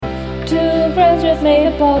Two friends just made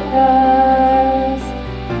a podcast.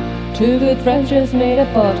 Two good friends just made a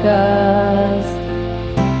podcast.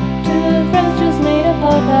 Two friends just made a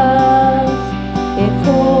podcast. It's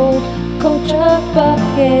called Culture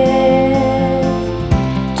Bucket.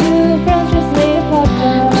 Two friends just made a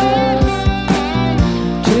podcast.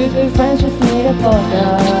 Two good friends just made a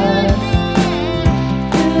podcast.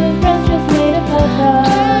 Two friends just made a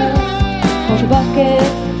podcast. Culture Bucket,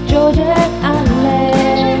 George and Alex.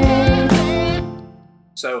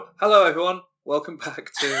 So, hello everyone. Welcome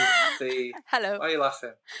back to the... Hello. Why are you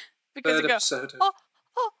laughing? Because Third I go, episode.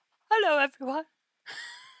 hello everyone.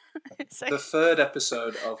 So- The third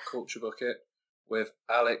episode of Culture Bucket with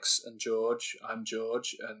Alex and George. I'm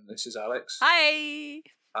George, and this is Alex. Hi.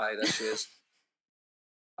 Hi, there she is.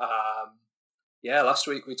 Last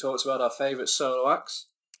week we talked about our favourite solo acts.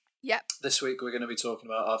 Yep. This week we're going to be talking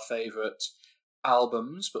about our favourite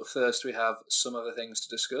albums, but first we have some other things to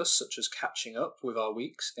discuss, such as catching up with our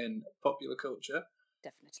weeks in popular culture.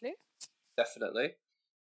 Definitely. Definitely.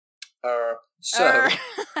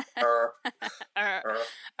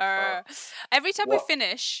 Every time we What?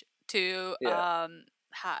 finish to Yeah.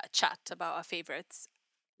 chat about our favorites,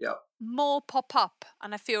 Yeah. more pop up,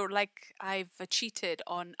 and I feel like I've cheated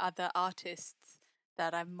on other artists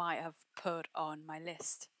that I might have put on my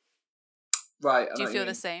list. Right. I Do you know what feel mean.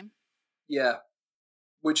 the same? Yeah,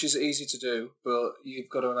 which is easy to do, but you've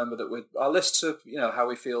got to remember that our lists are, how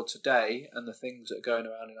we feel today and the things that are going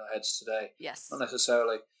around in our heads today. Yes. Not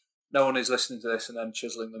necessarily. No one is listening to this and then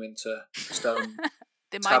chiseling them into stone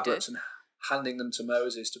They might do. tablets and handing them to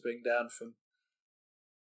Moses to bring down from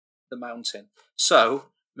the mountain.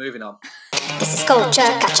 So, moving on. This is Culture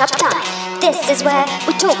Catch-Up Time. This is where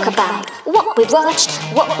we talk about what we've watched,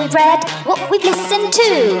 what we've read, what we've listened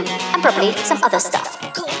to, and probably some other stuff.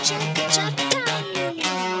 Culture Catch-Up Time.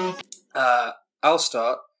 I'll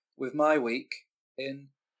start with my week in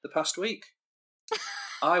the past week.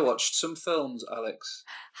 I watched some films, Alex.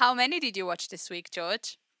 How many did you watch this week,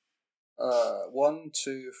 George? 1,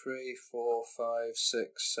 2, 3, 4, 5,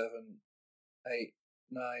 6, 7, 8,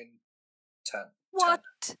 9, 10. What?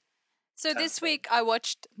 10. So 10 this week I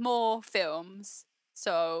watched more films.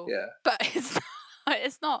 So, Yeah, but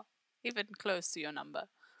it's not even close to your number.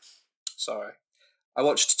 sorry. I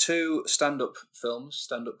watched 2 stand-up films,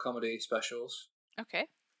 stand-up comedy specials Okay.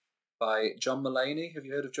 by John Mulaney. Have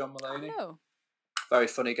you heard of John Mulaney? Oh, Very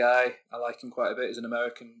funny guy. I like him quite a bit. He's an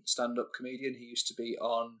American stand-up comedian. He used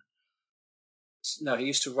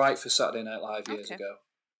to write for Saturday Night Live years Okay. ago.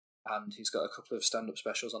 And he's got a couple of stand-up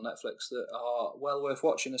specials on Netflix that are well worth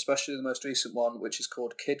watching, especially the most recent one, which is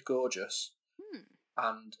called Kid Gorgeous.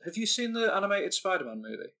 And have you seen the animated Spider-Man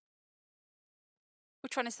movie?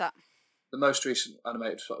 which one is that? The most recent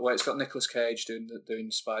animated, where it's got Nicolas Cage doing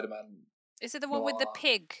Spider-Man. Is it the one with the Noir.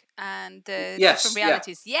 pig and the Yes, different yeah.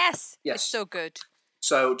 realities? Yes. Yes. It's so good.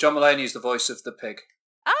 So John Mulaney is the voice of the pig.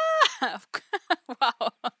 Ah, wow.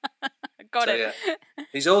 Got So, it. yeah.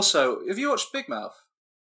 He's also. Have you watched Big Mouth?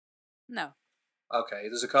 No. Okay,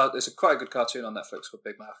 there's quite a good cartoon on Netflix called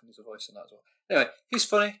Big Mouth, and he's a voice in that as well. Anyway, he's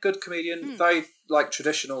funny, good comedian, very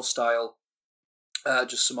traditional style.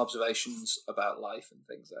 Just some observations about life and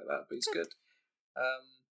things like that, but he's good.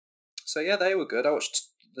 So yeah, they were good. I watched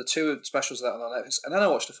the 2 specials of that on Netflix, and then I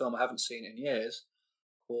watched a film I haven't seen in years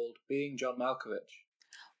called Being John Malkovich.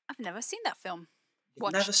 I've never seen that film. You've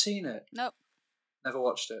Watched. never seen it? Nope. Never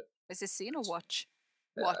watched it? Is it seen or watch?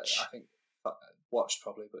 Watch. I think watched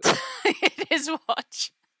probably, but It is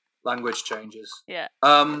watch. language changes. Yeah.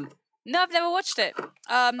 Um, No, I've never watched it.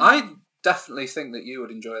 I definitely think that you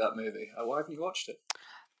would enjoy that movie. Why haven't you watched it?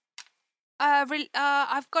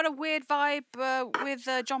 I've got a weird vibe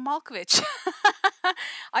with John Malkovich.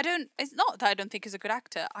 It's not that I don't think he's a good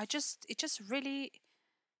actor. It just really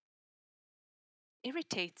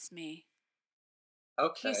irritates me.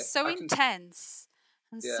 Okay. He's so I can- intense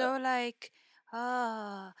and Yeah. so like,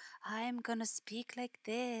 oh, I'm gonna speak like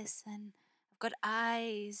this, and I've got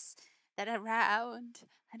eyes that are round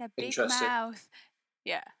and a big Interesting. mouth.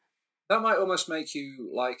 Yeah. That might almost make you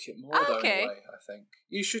like it more, though, Okay. in a way, I think.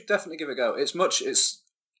 You should definitely give it a go.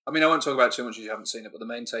 I mean, I won't talk about it too much if you haven't seen it, but the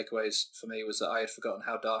main takeaways for me was that I had forgotten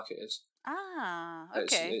how dark it is. Ah,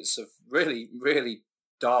 okay. It's a really, really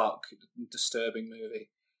dark, disturbing movie.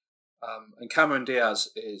 And Cameron Diaz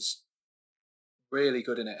is really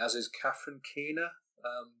good in it, as is Catherine Keener.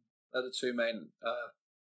 They're the 2 main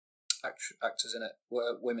actors in it,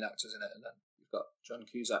 women actors in it, and then you've got John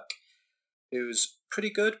Cusack, who's pretty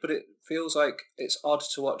good, but it feels like it's odd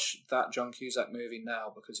to watch that John Cusack movie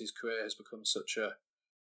now because his career has become such a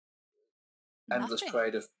endless Nothing.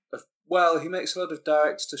 parade of Well, he makes a lot of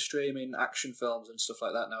direct-to-streaming action films and stuff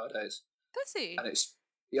like that nowadays. Does he? And it's...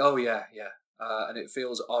 Oh, yeah. And it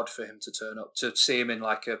feels odd for him to turn up, to see him in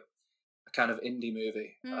like a kind of indie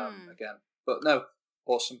movie again. But no,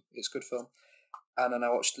 awesome. It's a good film. And then I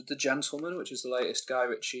watched The Gentleman, which is the latest Guy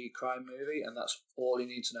Ritchie crime movie, and that's all you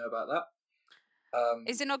need to know about that.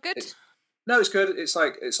 Is it not good? No, it's good. It's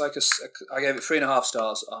like I gave it 3.5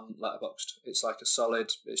 stars on Letterboxd. It's like a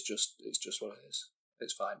solid. It's just what it is.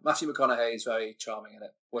 It's fine. Matthew McConaughey is very charming in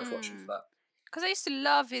it. Worth watching for that. Because I used to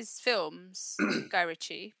love his films, Guy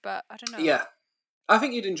Ritchie, but I don't know. Yeah, I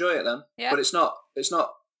think you'd enjoy it then. Yeah. But it's not. It's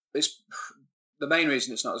the main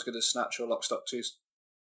reason it's not as good as Snatch or Lock, Stock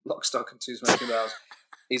and Two Smoking Barrels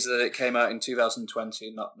is that it came out in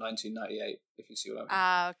 2020, not 1998. If you see what I mean.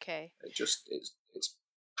 Ah, okay. It's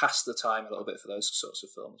past the time a little bit for those sorts of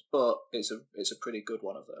films, but it's a pretty good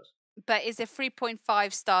one of those. But is it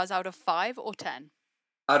 3.5 stars out of 5 or 10?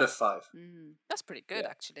 Out of 5. That's pretty good,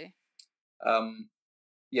 actually.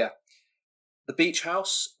 Yeah. The Beach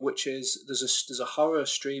House, which is there's a horror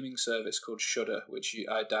streaming service called Shudder, which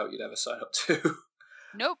I doubt you'd ever sign up to.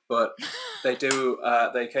 Nope. But they do.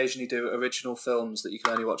 They occasionally do original films that you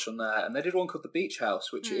can only watch on there, and they did one called The Beach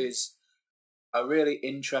House, which is a really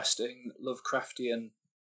interesting Lovecraftian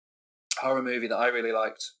horror movie that I really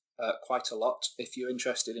liked quite a lot. If you're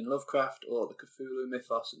interested in Lovecraft or the Cthulhu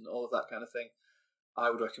mythos and all of that kind of thing, I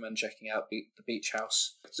would recommend checking out The Beach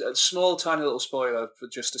House. It's a small, tiny little spoiler for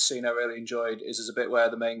just a scene I really enjoyed is there's a bit where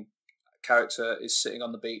the main character is sitting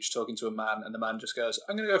on the beach talking to a man, and the man just goes,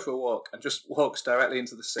 "I'm going to go for a walk," and just walks directly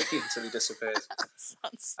into the sea until he disappears. Sounds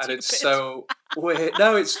And stupid. it's so weird.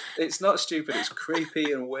 No, it's not stupid. It's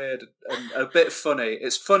creepy and weird and a bit funny.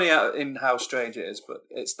 It's funny in how strange it is, but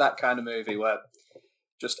it's that kind of movie where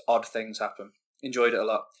just odd things happen. Enjoyed it a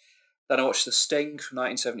lot. Then I watched The Sting from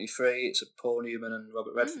 1973. It's a Paul Newman and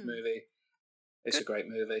Robert Redford movie. It's a great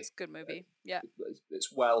movie. It's a good movie. Yeah.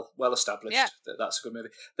 It's well established Yeah. that that's a good movie.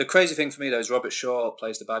 The crazy thing for me though is Robert Shaw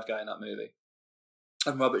plays the bad guy in that movie,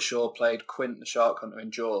 and Robert Shaw played Quint the Shark Hunter in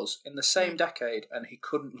Jaws in the same decade, and he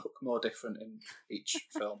couldn't look more different in each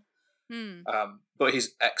film. But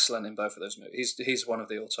he's excellent in both of those movies. He's one of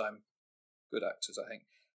the all-time good actors, I think.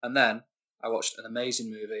 And then I watched an amazing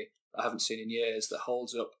movie that I haven't seen in years that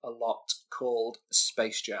holds up a lot called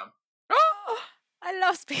Space Jam. Oh, I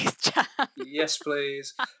love Space Jam. Yes,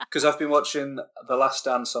 please. Because I've been watching The Last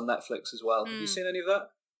Dance on Netflix as well. Have you seen any of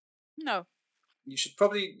that? No. You should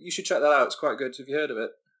check that out. It's quite good. Have you heard of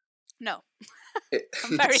it? No.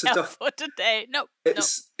 I'm very helpful today. No.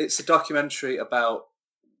 It's a documentary about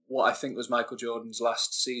what I think was Michael Jordan's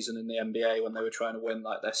last season in the NBA when they were trying to win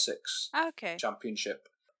like their 6th championship.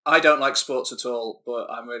 I don't like sports at all, but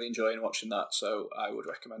I'm really enjoying watching that, so I would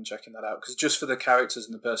recommend checking that out, because just for the characters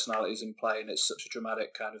and the personalities in play, and it's such a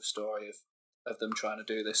dramatic kind of story of them trying to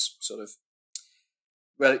do this sort of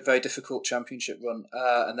very, very difficult championship run.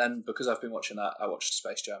 And then because I've been watching that, I watched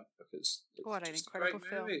Space Jam, because it's just a great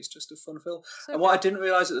movie. It's just a fun film. So and what I didn't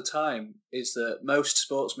realise at the time is that most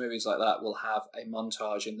sports movies like that will have a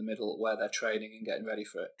montage in the middle where they're training and getting ready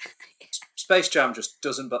for it. Space Jam just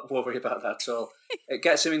doesn't worry about that at all. It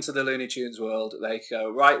gets him into the Looney Tunes world. They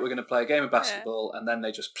go, right, we're going to play a game of basketball, and then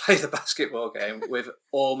they just play the basketball game with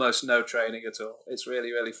almost no training at all. It's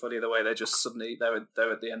really, really funny the way they just suddenly they're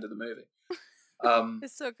at the end of the movie.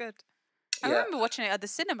 It's so good. I remember watching it at the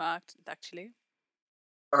cinema, actually.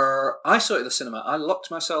 I saw it at the cinema. I locked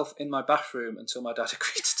myself in my bathroom until my dad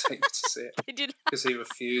agreed to take me to see it. Because he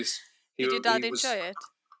refused. Did your dad enjoy it?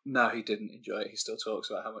 No, he didn't enjoy it. He still talks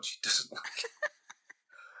about how much he doesn't like it.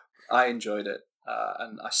 I enjoyed it,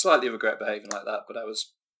 and I slightly regret behaving like that, but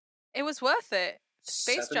It was worth it.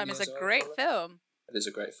 Space Jam is a great film. It is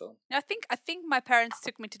a great film. I think my parents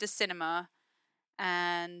took me to the cinema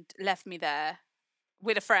and left me there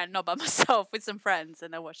with a friend, not by myself, with some friends,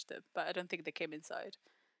 and I watched it. But I don't think they came inside.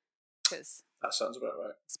 Because that sounds about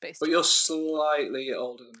right. Space Jam. But you're slightly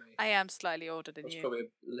older than me. I am slightly older than you. I was probably a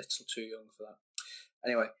little too young for that.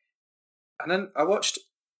 Anyway, and then I watched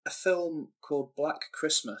a film called Black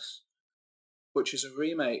Christmas, which is a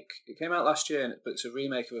remake. It came out last year, but it's a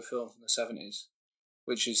remake of a film from the 70s,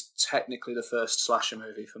 which is technically the first slasher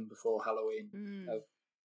movie from before Halloween.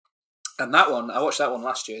 And that one, I watched that one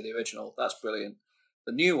last year, the original. That's brilliant.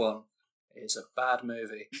 The new one is a bad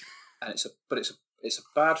movie, and it's a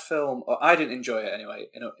bad film. Or I didn't enjoy it anyway,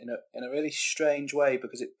 in a really strange way,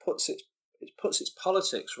 because it puts its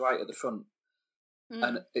politics right at the front.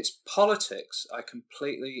 And its politics, I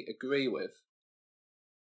completely agree with.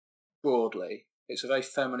 Broadly, it's a very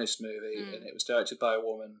feminist movie, and it was directed by a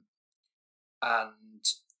woman, and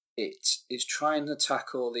it is trying to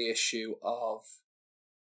tackle the issue of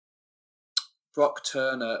Brock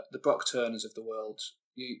Turner, the Brock Turners of the world,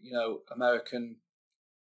 you know, American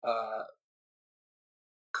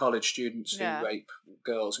college students who Yeah. rape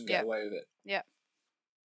girls and get Yeah. away with it. Yeah.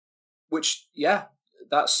 Which, yeah,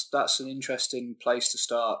 that's an interesting place to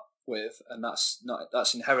start with, and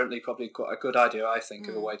that's inherently probably quite a good idea, I think,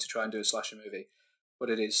 of a way to try and do a slasher movie. But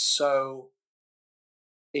it is so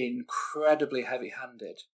incredibly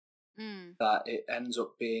heavy-handed that it ends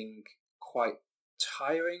up being quite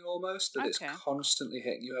tiring almost, that it's Okay. constantly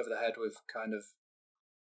hitting you over the head with kind of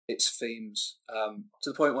its themes, to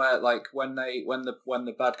the point where, like, when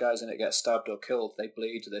the bad guys in it get stabbed or killed, they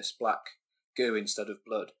bleed this black goo instead of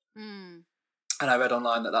blood. And I read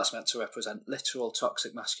online that that's meant to represent literal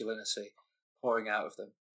toxic masculinity pouring out of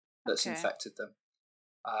them that's Okay. infected them.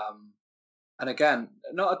 And again,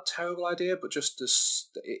 not a terrible idea, but just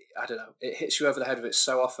I don't know, it hits you over the head with it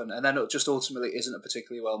so often, and then it just ultimately isn't a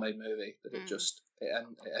particularly well-made movie. That it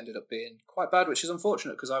ended up being quite bad, which is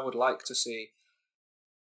unfortunate because I would like to see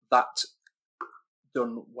that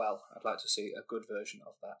done well. I'd like to see a good version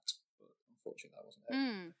of that, but unfortunately, that wasn't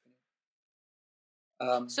it.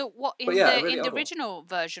 So what in but yeah, the really in the odd one. original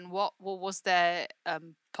version? What was their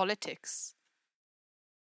politics?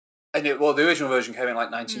 And the original version came in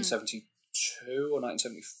like 1972 or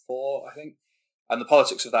 1974, I think. And the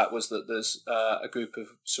politics of that was that there's a group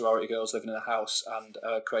of sorority girls living in a house, and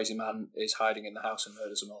a crazy man is hiding in the house and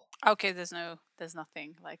murders them all. Okay, there's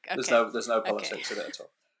nothing like. Okay. There's no politics with it at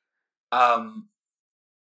all.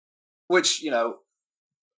 Which, you know,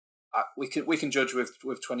 we can judge with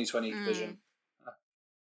 2020 vision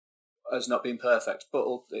as not being perfect, but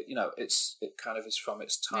you know, it kind of is from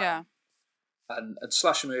its time. Yeah. And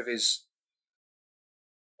slasher movies.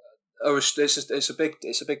 It's a big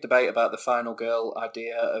debate about the final girl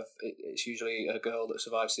idea of it's usually a girl that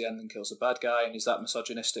survives the end and kills the bad guy, and is that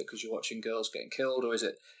misogynistic because you're watching girls getting killed, or is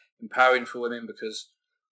it empowering for women because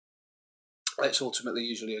it's ultimately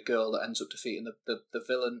usually a girl that ends up defeating the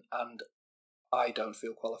villain? And I don't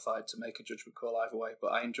feel qualified to make a judgment call either way,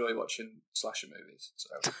 but I enjoy watching slasher movies, so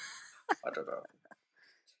I don't know.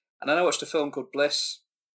 And then I watched a film called Bliss,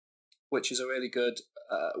 which is a really good,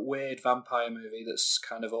 weird vampire movie that's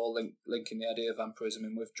kind of all linking the idea of vampirism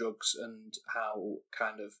in with drugs, and how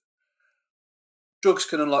kind of drugs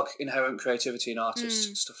can unlock inherent creativity in artists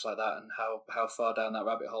and stuff like that, and how far down that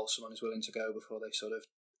rabbit hole someone is willing to go before they sort of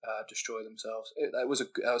destroy themselves. That was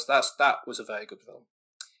a very good film.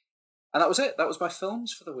 And that was it. That was my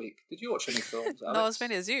films for the week. Did you watch any films, Alex? Not as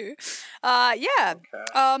many as you. Yeah. Okay.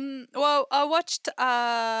 Well, I watched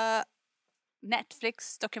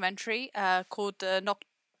Netflix documentary called "Knock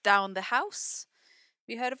Down the House." Have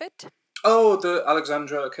you heard of it? Oh, the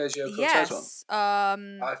Alexandra Ocasio-Cortez Yes.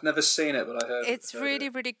 one. I've never seen it, but I heard It's heard really,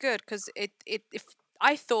 it. really good because if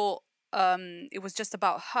I thought it was just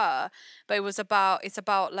about her, but it's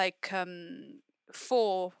about like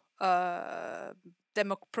four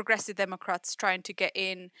progressive Democrats trying to get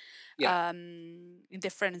in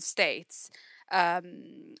different states,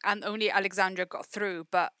 and only Alexandra got through.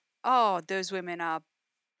 But those women are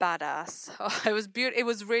badass. It was beautiful. It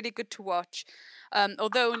was really good to watch.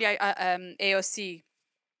 Although only AOC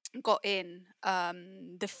got in,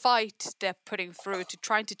 the fight they're putting through to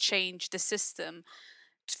trying to change the system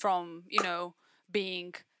from, you know,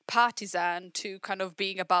 being partisan to kind of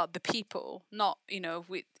being about the people, not, you know,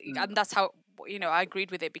 and that's how, you know, I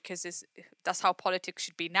agreed with it because that's how politics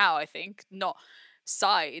should be now, I think, not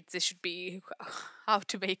sides. It should be how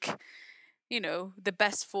to make, you know, the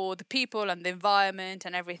best for the people and the environment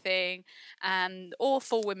and everything. And all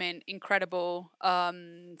four women, incredible,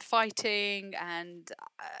 fighting. And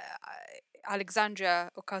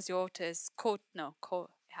Alexandria Ocasio-Cortez,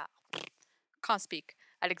 can't speak.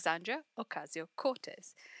 Alexandria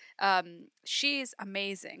Ocasio-Cortez. She is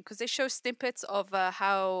amazing because they show snippets of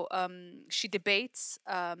how she debates.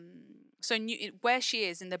 So where she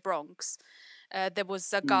is in the Bronx, there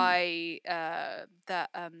was a guy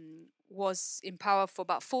that was in power for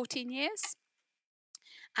about 14 years.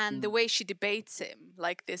 And the way she debates him,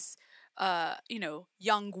 like this, you know,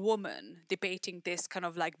 young woman debating this kind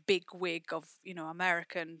of like big wig of, you know,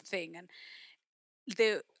 American thing. And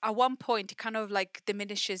at one point it kind of like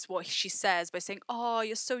diminishes what she says by saying, "Oh,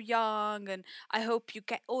 you're so young, and I hope you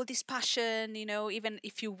get all this passion, you know, even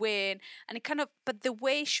if you win." And it kind of, but the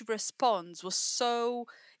way she responds was so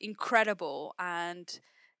incredible. And,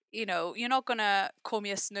 you know, you're not gonna call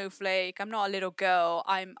me a snowflake. I'm not a little girl.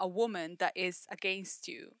 I'm a woman that is against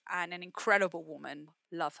you, and an incredible woman.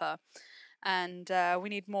 Love her. And we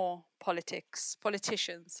need more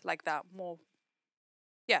politicians like that. More.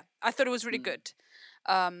 Yeah, I thought it was really good.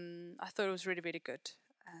 I thought it was really, really good.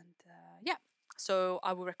 And So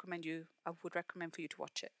I would recommend for you to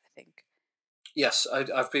watch it, I think. Yes,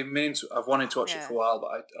 I've been meaning to. I've wanted to watch it for a while, but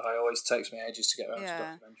I always takes me ages to get around to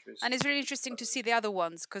documentaries. And it's really interesting to see the other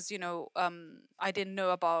ones because I didn't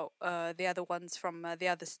know about the other ones from the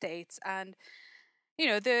other states, and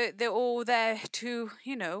they're all there to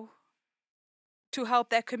to help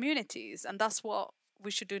their communities, and that's what we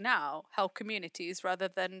should do now: help communities rather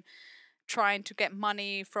than trying to get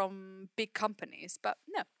money from big companies. But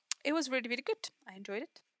no, it was really, really good. I enjoyed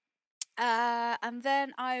it. And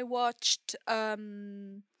then I watched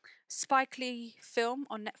Spike Lee film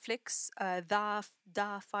on Netflix, Da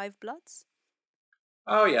Five Bloods.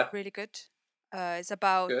 Oh yeah, Really good. It's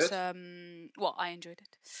about good. well, I enjoyed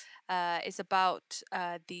it. It's about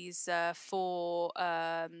these four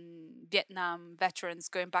Vietnam veterans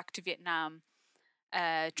going back to Vietnam,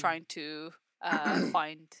 trying to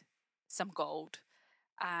find some gold.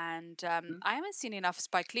 And I haven't seen enough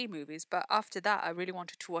Spike Lee movies, but after that, I really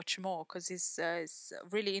wanted to watch more because it's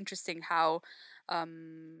really interesting how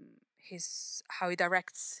he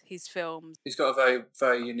directs his films. He's got a very,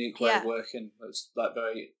 very unique way of working. That's like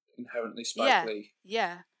very inherently Spike Lee.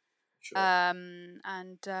 Yeah. Sure. And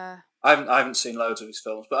I haven't seen loads of his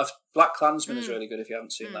films, but Black Klansman is really good. If you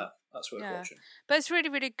haven't seen that, that's worth watching. But it's really,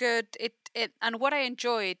 really good. It and what I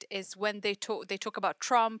enjoyed is when they talk about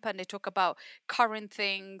Trump and they talk about current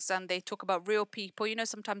things and they talk about real people.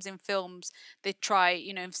 Sometimes in films they try,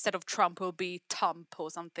 instead of Trump will be Tump or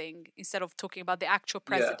something. Instead of talking about the actual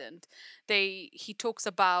president, he talks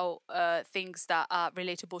about things that are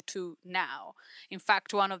relatable to now. In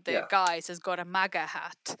fact, one of the guys has got a MAGA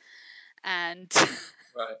hat, and.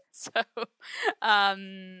 Right. So,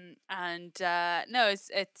 no,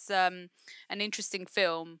 it's an interesting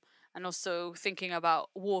film, and also thinking about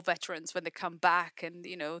war veterans when they come back, and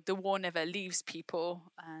the war never leaves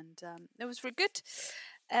people, and it was really good.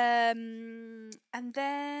 And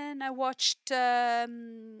then I watched a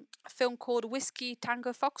film called Whiskey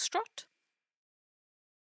Tango Foxtrot.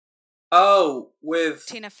 Oh, with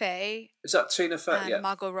Tina Fey. Is that Tina Fey? And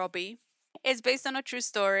Margot Robbie. It's based on a true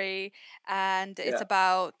story, and it's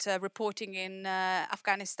about reporting in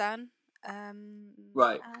Afghanistan.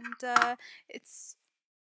 Right. And it's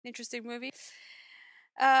an interesting movie.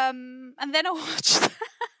 And then I watched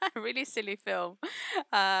a really silly film,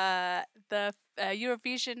 the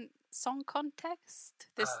Eurovision Song Contest,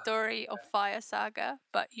 the story of Fire Saga.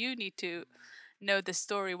 But you need to know the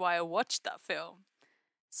story why I watched that film.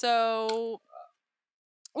 So,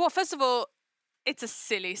 well, first of all, it's a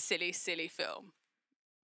silly, silly, silly film.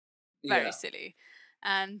 Very silly.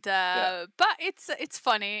 And but it's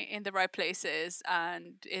funny in the right places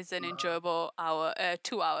and is an enjoyable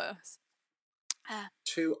 2 hours.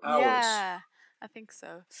 2 hours. Yeah, I think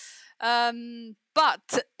so.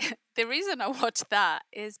 But the reason I watched that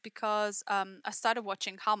is because I started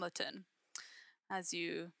watching Hamilton, as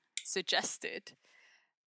you suggested,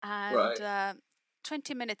 and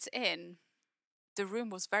 20 minutes in, the room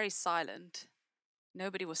was very silent.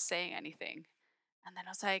 Nobody was saying anything. And then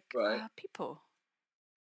I was like, the people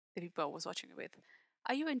I was watching it with,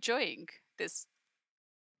 are you enjoying this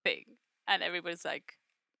thing? And everybody's like,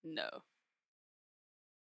 no.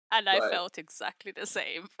 And I felt exactly the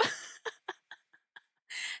same.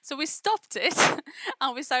 So we stopped it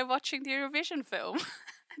and we started watching the Eurovision film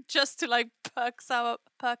just to like perk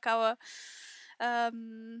our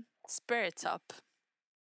spirits up.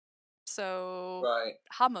 So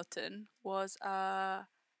Hamilton was a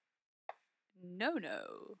no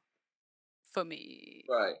for me.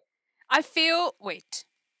 Right. I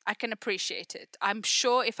can appreciate it. I'm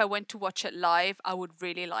sure if I went to watch it live, I would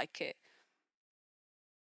really like it.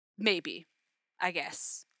 Maybe, I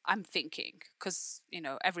guess. I'm thinking, because,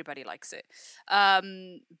 everybody likes it.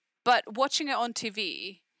 But watching it on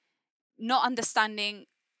TV, not understanding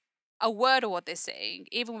a word of what they're saying,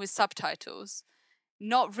 even with subtitles,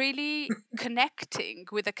 not really connecting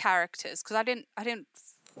with the characters, because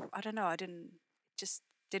just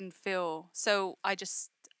didn't feel. So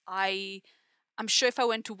I'm sure if I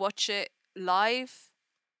went to watch it live,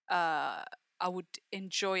 I would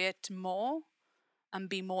enjoy it more and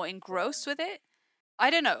be more engrossed with it. I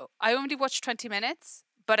don't know. I only watched 20 minutes,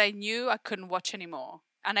 but I knew I couldn't watch anymore.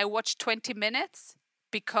 And I watched 20 minutes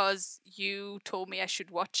because you told me I should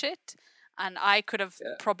watch it, and I could have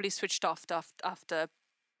probably switched off after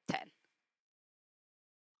 10.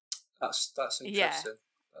 That's interesting. Yeah.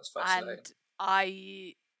 That's fascinating. And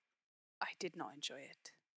I did not enjoy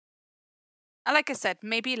it. And like I said,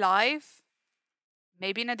 maybe live,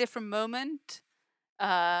 maybe in a different moment,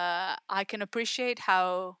 I can appreciate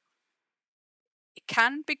how it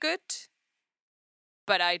can be good,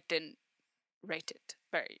 but I didn't rate it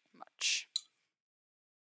very much.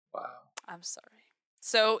 Wow. I'm sorry.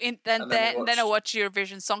 So then I watched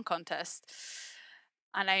Eurovision Song Contest,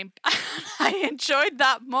 and I I enjoyed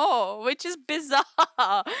that more, which is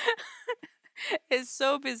bizarre. It's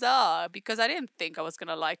so bizarre because I didn't think I was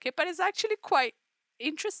gonna like it, but it's actually quite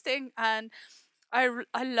interesting, and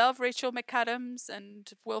I love Rachel McAdams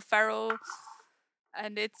and Will Ferrell,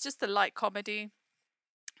 and it's just a light comedy,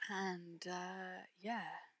 and yeah.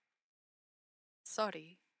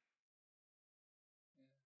 Sorry.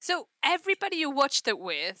 So everybody you watched it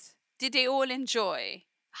with, did they all enjoy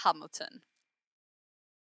Hamilton?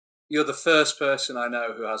 You're the first person I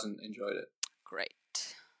know who hasn't enjoyed it.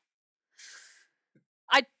 Great.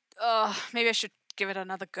 Maybe I should give it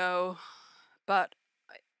another go, but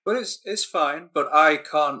it's fine. But I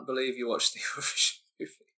can't believe you watched the Eurovision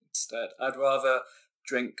movie instead. I'd rather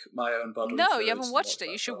drink my own bodily no, fluids you haven't than watched watch it.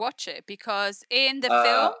 that You should film. watch it because in the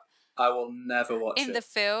film, I will never watch it. in the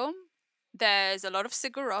film, there's a lot of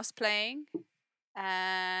Sigur Rós playing,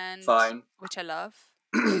 and Fine, which I love,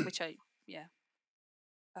 and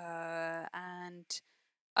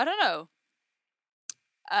I don't know.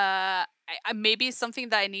 Maybe it's something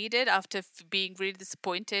that I needed after being really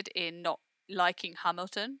disappointed in not liking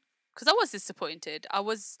Hamilton, because I was disappointed. I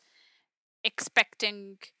was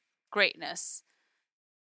expecting greatness,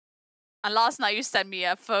 and last night you sent me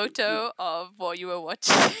a photo of what you were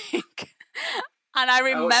watching, and I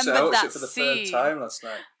remembered I watched that it for the scene. third time last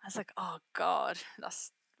night. I was like, oh god,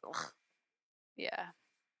 that's yeah.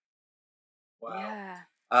 Wow. Yeah.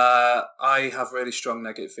 I have really strong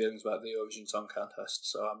negative feelings about the Eurovision Song Contest,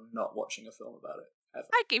 so I'm not watching a film about it ever.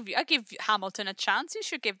 I give Hamilton a chance. You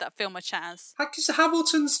should give that film a chance. Because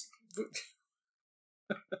Hamilton's.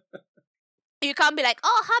 You can't be like,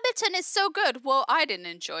 oh, Hamilton is so good. Well, I didn't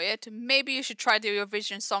enjoy it. Maybe you should try the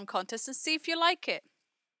Eurovision Song Contest and see if you like it.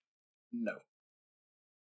 No.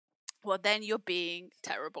 Well, then you're being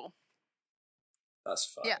terrible. That's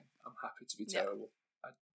fine. Yeah. I'm happy to be terrible. I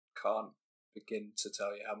can't begin to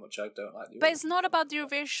tell you how much I don't like the Eurovision. But it's not about the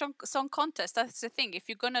Eurovision Song Contest. That's the thing. If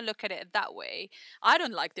you're going to look at it that way, I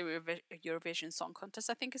don't like the Eurovision Song Contest.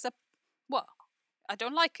 I think it's I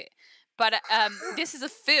don't like it. But this is a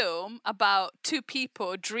film about two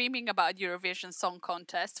people dreaming about Eurovision Song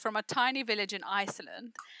Contest from a tiny village in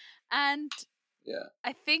Iceland. And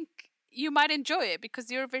I think you might enjoy it because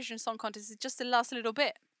the Eurovision Song Contest is just the last little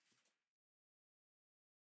bit.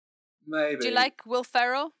 Maybe. Do you like Will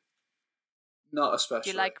Ferrell? Not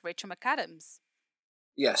especially. Do you like Rachel McAdams?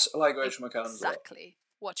 Yes, I like Rachel McAdams. Exactly.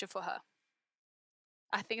 Watch it for her.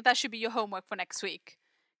 I think that should be your homework for next week.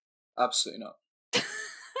 Absolutely not.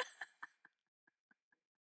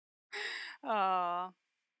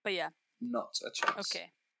 But yeah. Not a chance.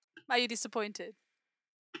 Okay. Are you disappointed?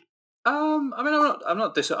 I mean, I'm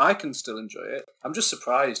not I can still enjoy it. I'm just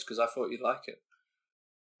surprised because I thought you'd like it.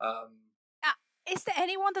 Is there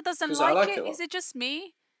anyone that doesn't like it? Is it just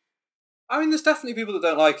me? I mean, there's definitely people that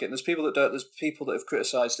don't like it, and there's people that don't. There's people that have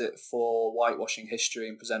criticised it for whitewashing history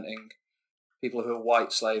and presenting people who are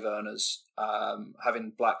white slave owners,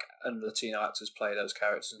 having black and Latino actors play those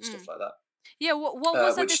characters and stuff like that. Yeah, what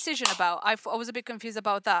was the decision about? I was a bit confused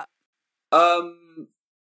about that.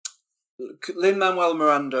 Lin-Manuel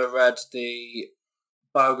Miranda read the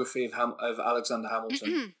biography of Alexander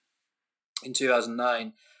Hamilton in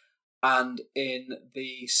 2009, and in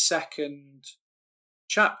the second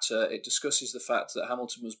chapter, it discusses the fact that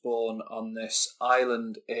Hamilton was born on this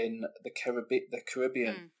island in the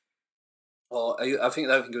Caribbean. Or I don't think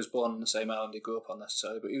he was born on the same island he grew up on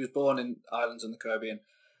necessarily, but he was born in islands in the Caribbean.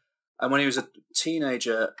 And when he was a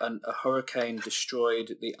teenager, a hurricane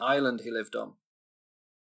destroyed the island he lived on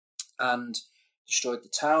and destroyed the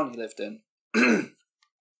town he lived in.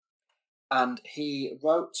 And he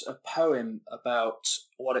wrote a poem about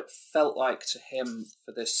what it felt like to him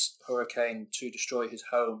for this hurricane to destroy his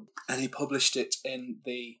home. And he published it in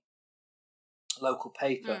the local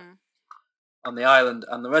paper on the island.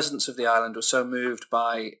 And the residents of the island were so moved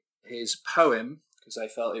by his poem, because they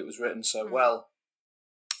felt it was written so well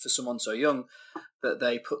for someone so young, that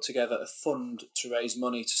they put together a fund to raise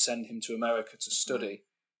money to send him to America to study.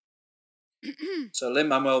 So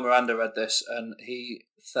Lin-Manuel Miranda read this and he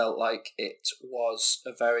felt like it was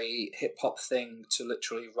a very hip-hop thing to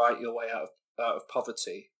literally write your way out of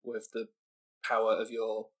poverty with the power of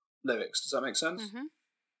your lyrics. Does that make sense?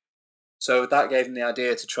 So that gave him the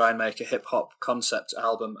idea to try and make a hip-hop concept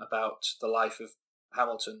album about the life of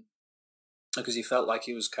Hamilton, because he felt like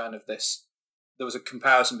he was kind of this... There was a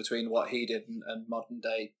comparison between what he did and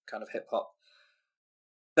modern-day kind of hip-hop.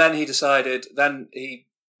 Then he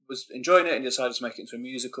was enjoying it and decided to make it into a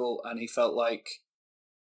musical, and he felt like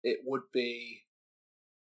it would be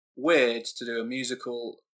weird to do a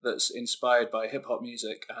musical that's inspired by hip hop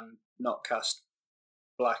music and not cast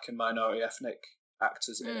black and minority ethnic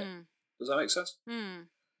actors in it. Does that make sense?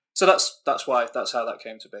 So that's how that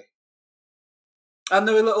came to be. And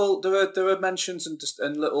there were mentions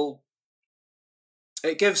and little.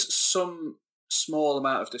 It gives some small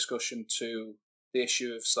amount of discussion to the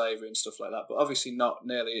issue of slavery and stuff like that, but obviously not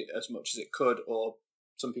nearly as much as it could, or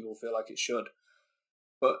some people feel like it should.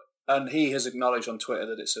 And he has acknowledged on Twitter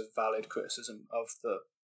that it's a valid criticism of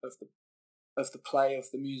the play of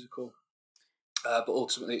the musical, but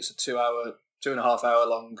ultimately it's a 2.5 hour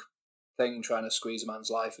long thing trying to squeeze a man's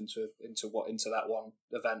life into that one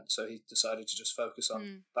event. So he decided to just focus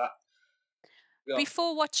on that.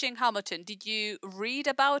 Before watching Hamilton, did you read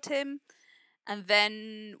about him and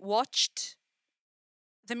then watched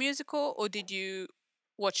the musical, or did you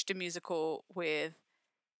watch the musical with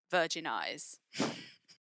virgin eyes?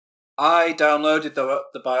 I downloaded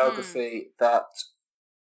the biography that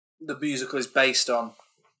the musical is based on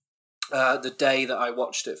the day that I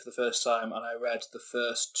watched it for the first time, and I read the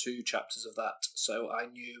first 2 chapters of that, so I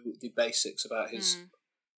knew the basics about his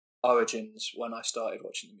origins when I started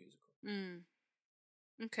watching the musical.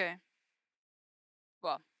 Okay.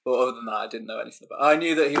 Well. But other than that, I didn't know anything about it. I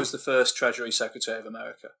knew that he was the first Treasury Secretary of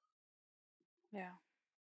America. Yeah.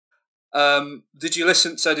 Did you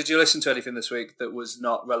listen to anything this week that was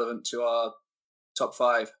not relevant to our top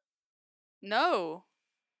 5? No.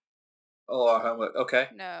 Oh, our homework. Okay.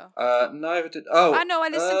 No. Neither did. Oh. I know. I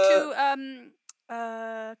listened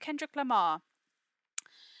to Kendrick Lamar.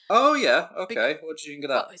 Oh yeah. Okay. What did you think of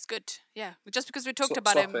that? Well, it's good. Yeah. Just because we talked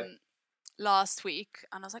about him last week,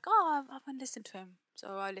 and I was like, I haven't listened to him,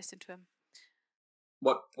 so I listened to him.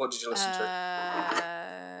 What did you listen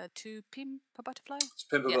to? To Pimp a Butterfly? To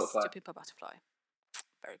Pimp a Butterfly. To Pimp a Butterfly.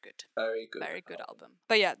 Very good. Very good. Very good album.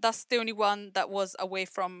 But yeah, that's the only one that was away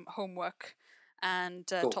from homework and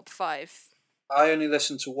top 5. I only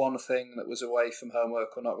listened to one thing that was away from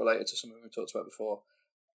homework or not related to something we talked about before.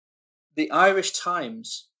 The Irish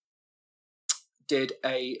Times did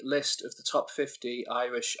a list of the top 50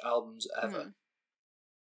 Irish albums ever.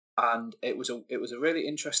 And it was a really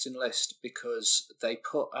interesting list because they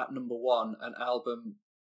put at number 1 an album,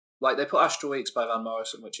 like they put Astral Weeks by Van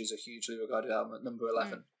Morrison, which is a hugely regarded album, at number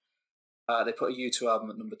 11. They put a U2 album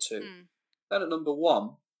at number 2. Then at number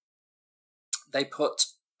 1, they put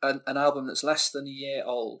an album that's less than a year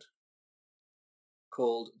old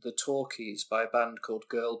called The Talkies by a band called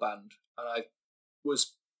Girl Band. And I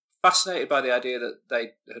was fascinated by the idea that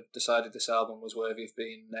they had decided this album was worthy of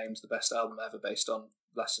being named the best album ever based on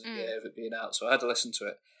less than a year of it being out. So I had to listen to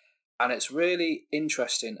it. And it's really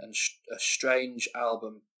interesting and a strange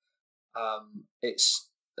album. It's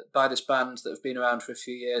by this band that have been around for a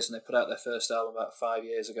few years, and they put out their first album about 5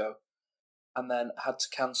 years ago, and then had to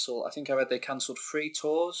cancel. I think I read they cancelled 3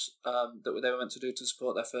 tours that they were meant to do to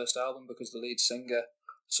support their first album because the lead singer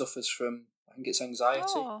suffers from, I think it's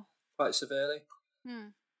anxiety quite severely.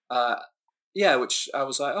 Yeah, which I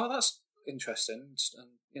was like, oh, that's interesting, and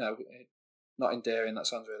not endearing. That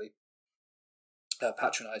sounds really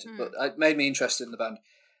patronising, but it made me interested in the band.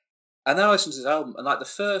 And then I listened to this album, and like the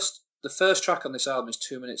first track on this album is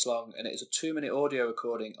 2 minutes long, and it is a 2-minute audio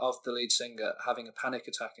recording of the lead singer having a panic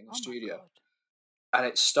attack in the studio. And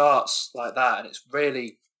it starts like that, and it's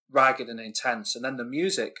really ragged and intense. And then the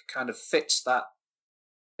music kind of fits that.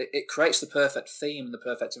 It creates the perfect theme, the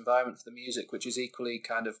perfect environment for the music, which is equally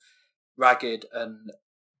kind of ragged and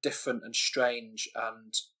different and strange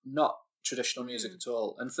and not traditional music at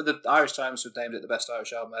all. And for the Irish Times to have named it the best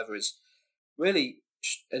Irish album ever is really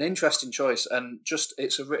an interesting choice. And just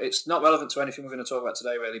it's not relevant to anything we're going to talk about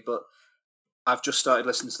today, really, but I've just started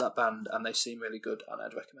listening to that band and they seem really good, and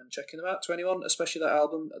I'd recommend checking them out to anyone, especially that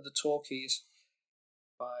album, The Talkies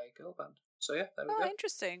by Girl Band. So yeah, there we go.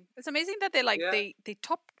 Interesting. It's amazing that they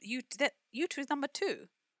topped U2 is number 2.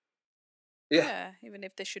 Yeah, even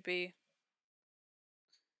if they should be.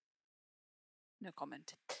 No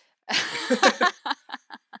comment.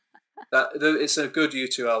 It's a good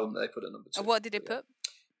U2 album that they put at number 2. What did they put?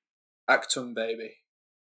 Achtung Baby.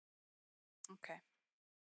 Okay.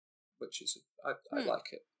 Which is I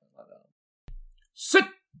like it. I like that. Sit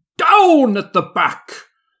down at the back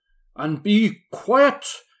and be quiet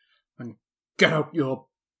and get out your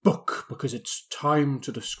book because it's time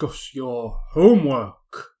to discuss your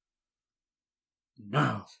homework.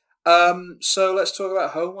 Now. So let's talk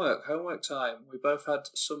about homework. Homework time. We both had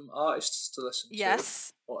some artists to listen to.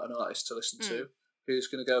 Yes. Or an artist to listen to. Who's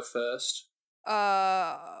going to go first?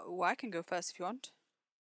 I can go first if you want.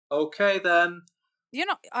 Okay then.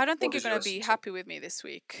 I don't think you're going to be happy with me this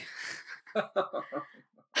week. Go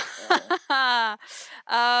on.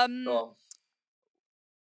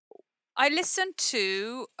 I listened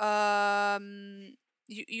to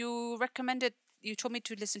you recommended, you told me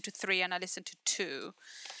to listen to 3 and I listened to 2.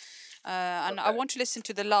 And I Okay. want to listen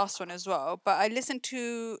to the last one as well, but I listened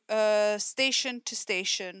to Station to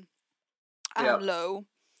Station Yeah. and Low,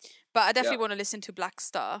 but I definitely Yeah. want to listen to Black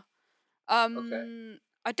Star. Okay.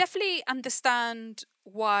 I definitely understand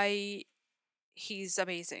why he's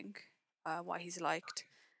amazing, why he's liked.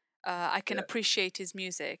 I can Yeah. appreciate his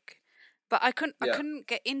music, but I Yeah. couldn't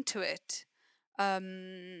get into it.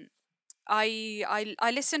 Um,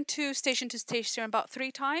 I listened to Station about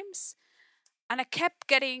 3 times, and I kept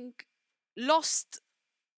getting lost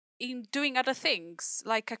in doing other things.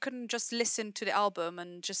 Like I couldn't just listen to the album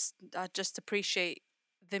and just appreciate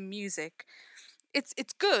the music.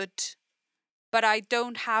 It's good, but I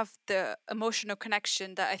don't have the emotional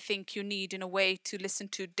connection that I think you need in a way to listen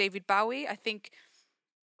to David Bowie. I think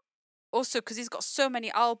also because he's got so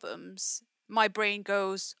many albums, my brain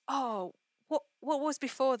goes, "Oh, what was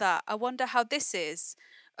before that? I wonder how this is."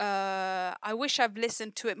 I wish I've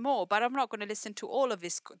listened to it more, but I'm not going to listen to all of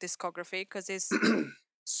his discography because it's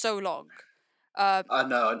so long. I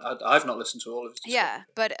know. I've not listened to all of his Yeah,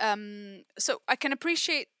 discography. but so I can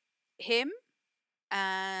appreciate him,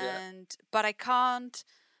 Yeah. but I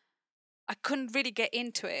couldn't really get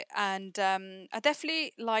into it, and I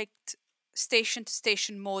definitely liked Station to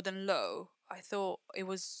Station more than Low. I thought it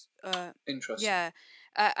was Interesting. yeah.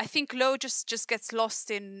 I think Low just gets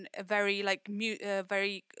lost in a very like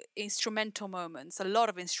very instrumental moments, a lot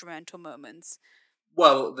of instrumental moments.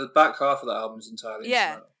 Well, the back half of that album is entirely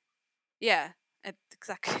Yeah, instrumental. yeah,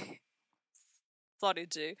 exactly.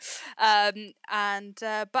 Started to, and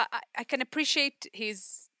but I can appreciate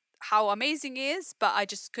his how amazing he is, but I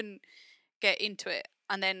just couldn't get into it.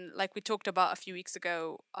 And then, like we talked about a few weeks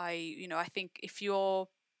ago, I think if your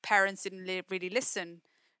parents didn't really listen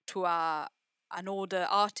to an older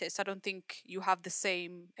artist, I don't think you have the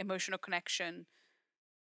same emotional connection.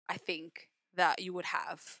 I think that you would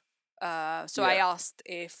have. So I Yeah. asked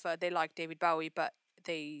if they liked David Bowie, but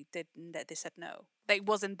they didn't. They said no. That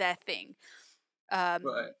wasn't their thing.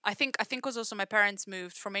 Right. I think was also my parents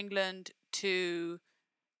moved from England to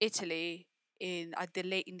Italy in the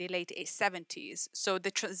late 70s. So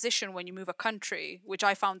the transition when you move a country, which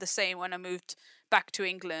I found the same when I moved back to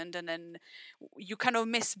England, and then you kind of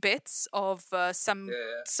miss bits of some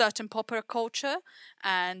Yeah. certain popular culture,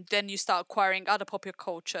 and then you start acquiring other popular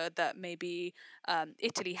culture that maybe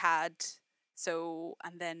Italy had. So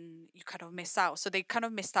and then you kind of miss out. So they kind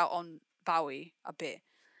of missed out on Bowie a bit,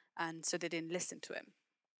 and so they didn't listen to him.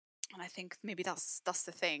 And I think maybe that's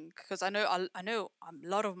the thing, because I know a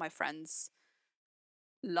lot of my friends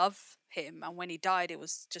love him, and when he died, it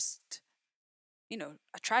was just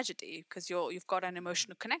a tragedy because you've got an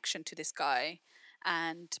emotional connection to this guy,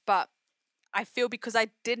 and but I feel because I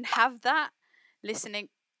didn't have that, listening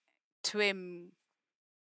to him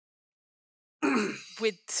Yeah.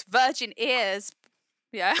 with virgin ears,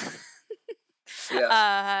 yeah,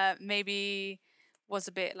 Yeah. maybe was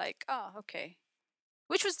a bit like, oh, okay.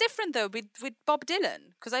 Which was different though with Bob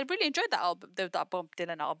Dylan, because I really enjoyed that album, that Bob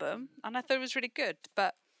Dylan album, and I thought it was really good.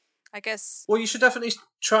 But I guess, Well, you should definitely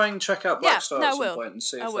try and check out yeah, Black Star no, at I some will, point and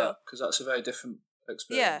see I if will, because that's a very different yeah,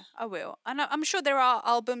 experience. I will, and I'm sure there are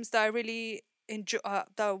albums that I really enjoy, that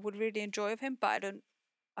I would really enjoy of him, but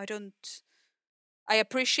I don't, I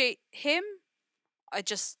appreciate him. I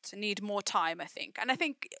just need more time, I think, and I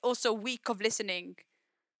think also a week of listening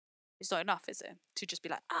is not enough, is it? To just be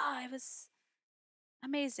like, it was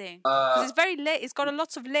amazing, because Uh, it's very late. It's got a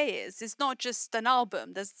lots of layers. It's not just an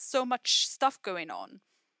album. There's so much stuff going on.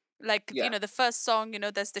 Like yeah. the first song,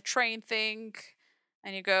 there's the train thing,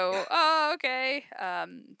 and you go, oh, okay.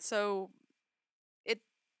 So it,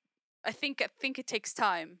 I think it takes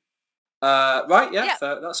time. Right. Yeah. Yeah,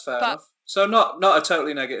 Fair, that's fair but enough. So not a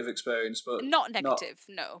totally negative experience, but not not. negative.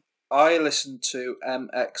 No. I listened to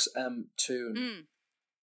MXM Tune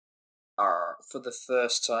Mm. for the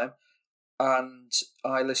first time, and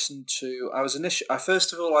I listened to. I was I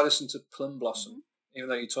first of all I listened to Plum Mm-hmm. Blossom, even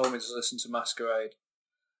though you told me to listen to Masquerade,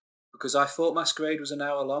 because I thought Masquerade was an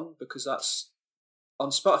hour long. Because that's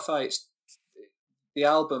on Spotify. It's the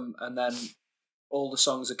album and then all the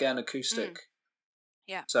songs again acoustic.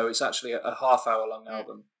 Yeah. So it's actually a half-hour long Mm.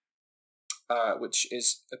 album, which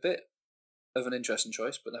is a bit of an interesting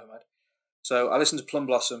choice, but never mind. So I listened to Plum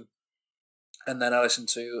Blossom, and then I've listened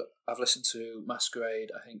to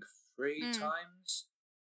Masquerade, I think 3 times,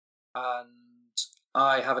 and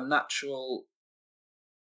I have a natural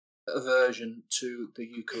aversion to the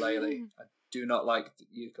ukulele. I do not like the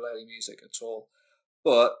ukulele music at all,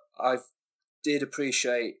 but I did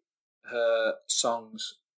appreciate her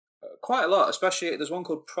songs Quite a lot, especially there's one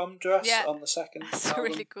called Prom Dress Yeah. on the second That's a album.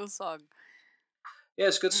 really cool song. Yeah,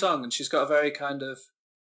 it's a good song, and she's got a very kind of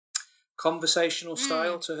conversational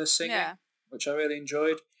style to her singing, Yeah. which I really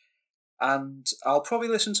enjoyed. And I'll probably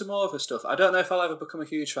listen to more of her stuff. I don't know if I'll ever become a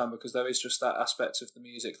huge fan because there is just that aspect of the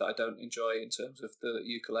music that I don't enjoy in terms of the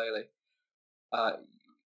ukulele. Why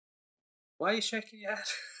are you shaking your head?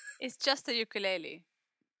 It's just a ukulele.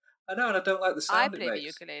 I know, and I don't like the I sound it play the makes.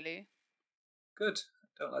 ukulele. Good.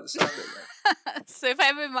 I don't like the sound it makes. So if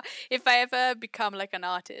I ever become like an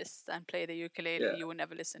artist and play the ukulele, Yeah. you will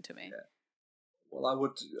never listen to me. Yeah. Well, I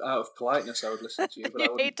would, out of politeness, I would listen to you, but You I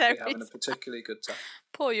wouldn't hate be having a every- particularly good time.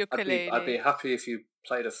 Poor ukulele. I'd be happy if you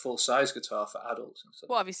played a full-size guitar for adults. Instead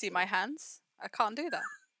Well, of- have you seen my hands? I can't do that.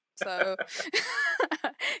 So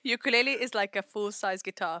ukulele is like a full-size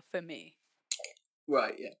guitar for me.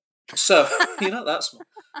 Right, yeah. So, you're not that small.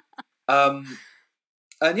 But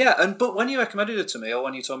when you recommended it to me, or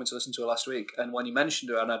when you told me to listen to her last week, and when you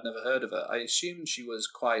mentioned her and I'd never heard of her, I assumed she was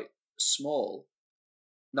quite small.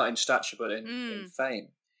 Not in stature, but in fame.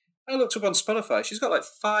 I looked up on Spotify. She's got like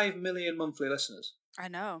 5 million monthly listeners. I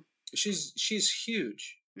know. She's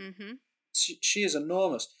huge. Mm-hmm. She is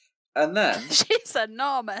enormous. And then She's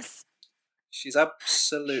enormous. she's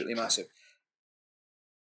absolutely massive.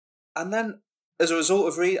 And then, as a result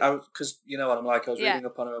of because you know what I'm like, I was Yeah. reading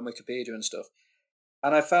up on her on Wikipedia and stuff,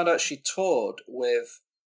 and I found out she toured with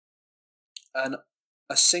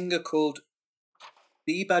a singer called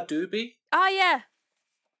Biba Doobie. Ah, yeah.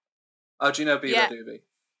 Oh, do you know Biba Yeah. Doobie?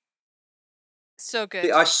 So good.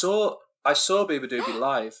 I saw Biba Doobie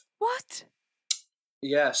live. What?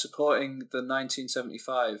 Yeah, supporting the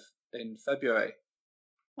 1975 in February.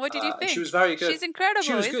 What did you And think? she was very good. She's incredible.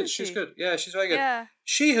 She was isn't good. She? She's good. Yeah, she's very good. Yeah.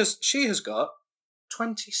 She has got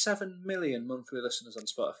 27 million monthly listeners on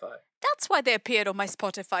Spotify. That's why they appeared on my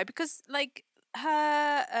Spotify, because like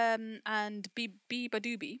her and Biba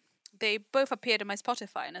Doobie, they both appeared on my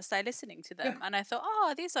Spotify, and I started listening to them, and I thought,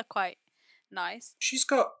 oh, these are quite nice. She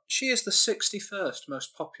is the 61st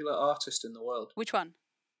most popular artist in the world. Which one?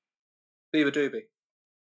 Biba Doobie.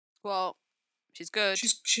 Well, she's good.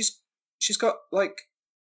 She's got like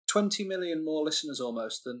 20 million more listeners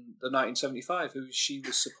almost than the 1975 who she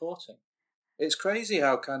was supporting. It's crazy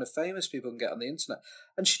how kind of famous people can get on the internet.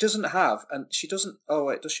 And she doesn't, oh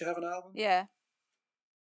wait, does she have an album? Yeah.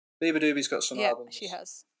 Biba Doobie's got some Yeah, albums. she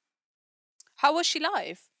has. How was she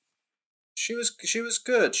live? She was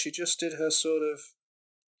good. She just did her sort of.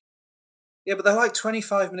 Yeah, but they're like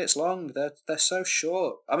 25 minutes long. They're so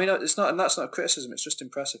short. I mean, it's not, and that's not a criticism. It's just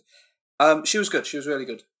impressive. She was good. She was really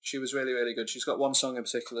good. She was really, really good. She's got one song in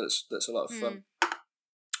particular that's a lot of fun.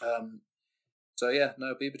 So yeah,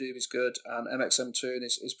 no, Biba Doobie's good, and MXM Toon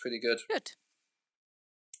is pretty good. Good.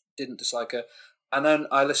 Didn't dislike her, and then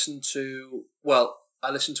I listened to a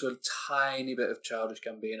tiny bit of Childish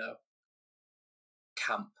Gambino.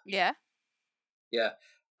 Camp. Yeah. Yeah,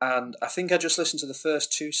 and I think I just listened to the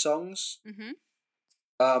first 2 songs.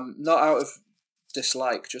 Mm-hmm. Not out of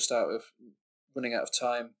dislike, just out of running out of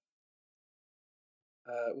time.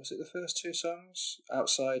 Was it the first 2 songs?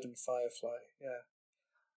 Outside and Firefly. Yeah.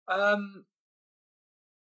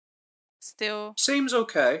 Still. Seems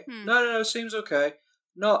okay. No, seems okay.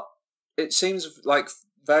 It seems like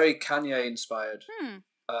very Kanye inspired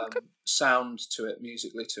sound to it,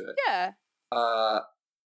 musically to it. Yeah.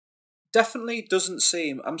 Definitely doesn't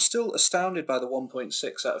seem. I'm still astounded by the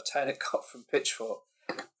 1.6 out of 10 it got from Pitchfork.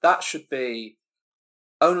 That should be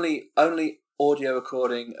only audio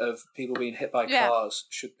recording of people being hit by cars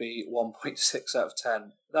should be 1.6 out of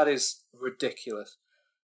 10. That is ridiculous.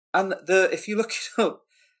 And if you look it up,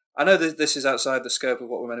 I know that this is outside the scope of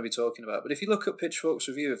what we're meant to be talking about, but if you look up Pitchfork's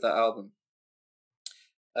review of that album,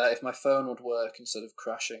 if my phone would work instead of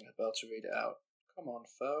crashing, I'd be able to read it out. Come on,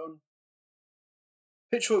 phone.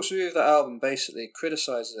 Pitchfork's review of that album basically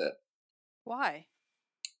criticises it. Why?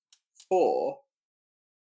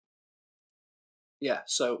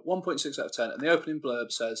 So 1.6 out of 10, and the opening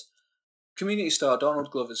blurb says, community star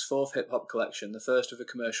Donald Glover's 4th hip-hop collection, the first of a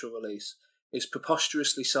commercial release, is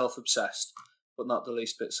preposterously self-obsessed, but not the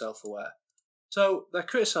least bit self-aware. So they're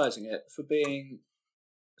criticising it for being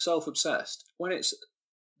self-obsessed when it's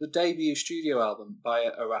the debut studio album by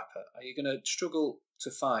a rapper. Are you going to struggle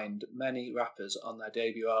to find many rappers on their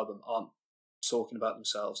debut album aren't talking about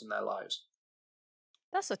themselves and their lives?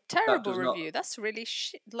 That's a terrible does not- review. That's really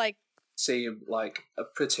Seem like a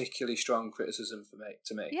particularly strong criticism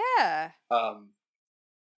to me. Yeah.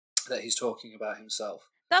 That he's talking about himself.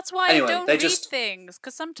 That's why Anyway, I don't they read just- things,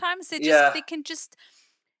 because sometimes they can just.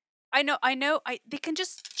 They can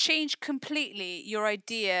just change completely your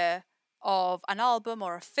idea of an album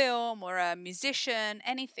or a film or a musician,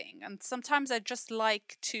 anything. And sometimes I just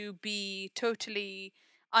like to be totally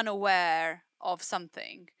unaware of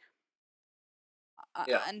something.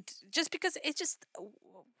 Yeah. And just because it's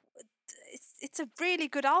a really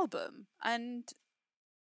good album, and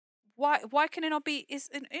why can it not be? Is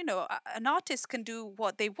an artist can do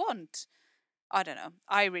what they want. I don't know.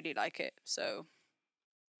 I really like it. So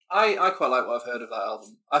I quite like what I've heard of that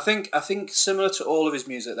album. I think similar to all of his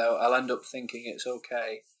music though, I'll end up thinking it's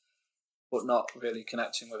okay, but not really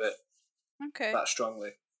connecting with it okay. that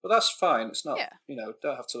strongly. But that's fine. It's not, Yeah.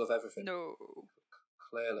 don't have to love everything. No.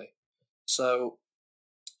 Clearly. So,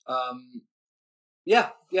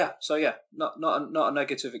 yeah. So yeah, not a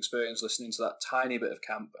negative experience listening to that tiny bit of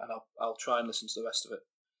camp, and I'll try and listen to the rest of it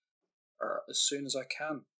as soon as I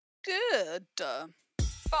can. Good.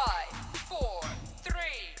 5, 4, 3,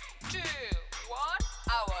 2, 1.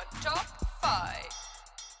 Our top 5.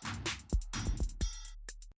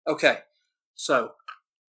 Okay, so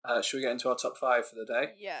should we get into our top 5 for the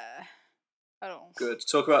day? Yeah. I don't. Good.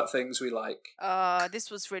 Talk about things we like.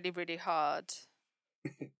 This was really, really hard.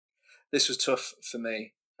 This was tough for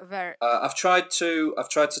me. Very. I've tried to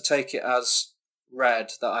take it as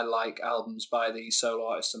read that I like albums by the solo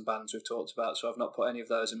artists and bands we've talked about, so I've not put any of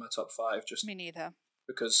those in my top 5. Just Me neither.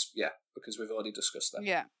 because we've already discussed them.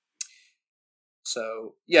 Yeah.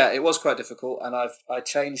 So yeah, it was quite difficult, and I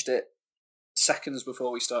changed it seconds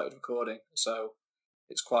before we started recording, so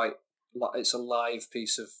it's a live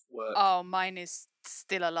piece of work. Oh, mine is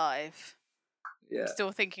still alive. Yeah, I'm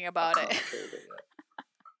still thinking about I it. can't prove it yet.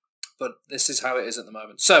 But this is how it is at the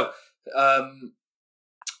moment. So,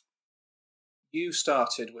 you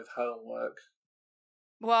started with homework.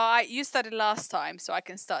 Well, you started last time, so I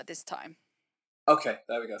can start this time. Okay,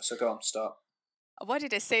 there we go. So go on, start. Why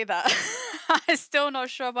did I say that? I'm still not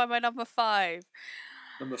sure about my number 5.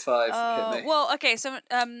 Number 5, hit me. Well, okay, so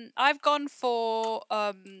I've gone for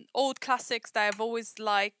old classics that I've always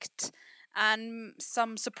liked, and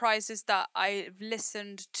some surprises that I've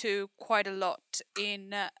listened to quite a lot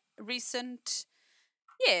in recent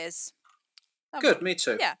years. Good, me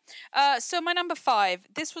too. Yeah. So my number 5,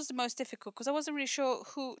 this was the most difficult because I wasn't really sure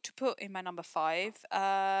who to put in my number 5.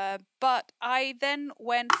 But I then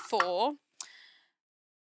went for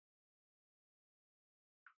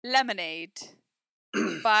Lemonade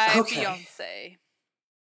by Okay. Beyonce.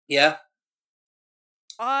 Yeah.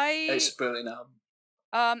 It's a brilliant album.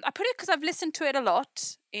 I put it because I've listened to it a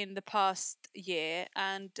lot in the past year,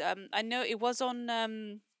 and I know it was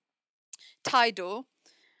on Tidal,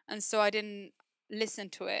 and so I didn't listen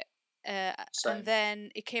to it. Same. And then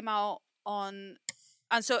it came out on,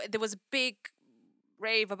 and so there was a big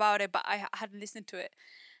rave about it, but I hadn't listened to it.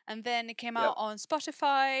 And then it came out on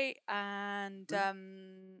Spotify, and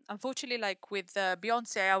unfortunately, like with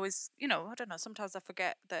Beyonce, I was, I don't know, sometimes I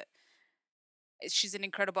forget that she's an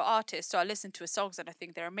incredible artist, so I listen to her songs and I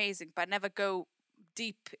think they're amazing, but I never go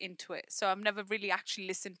deep into it. So I've never really actually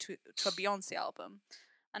listened to a Beyonce album.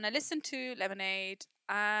 And I listened to Lemonade,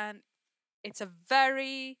 and it's a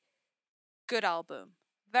very good album,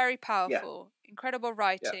 very powerful, incredible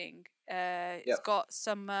writing. It's got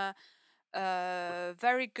some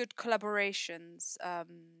very good collaborations.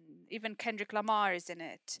 Even Kendrick Lamar is in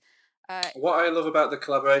it. What I love about the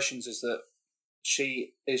collaborations is that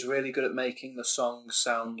she is really good at making the songs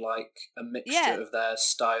sound like a mixture of their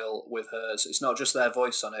style with hers. It's not just their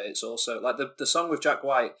voice on it, it's also like the song with Jack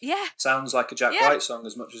White sounds like a Jack White song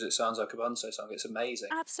as much as it sounds like a Beyonce song. It's amazing.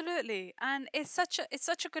 Absolutely. And it's such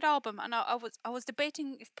a good album, and I was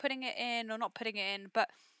debating if putting it in or not putting it in, but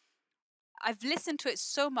I've listened to it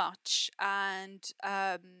so much, and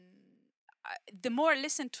the more I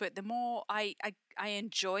listen to it, the more I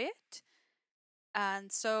enjoy it.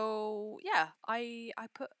 And so, yeah, I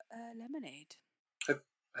put Lemonade.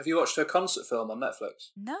 Have you watched her concert film on Netflix?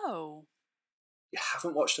 No. You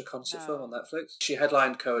haven't watched her concert film on Netflix? She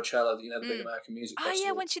headlined Coachella, the big American music festival. Oh,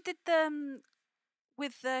 yeah, when she did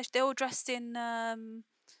they all dressed in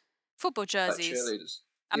football jerseys. Like cheerleaders.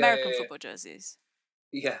 American football jerseys.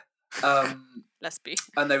 Yeah. Let's be.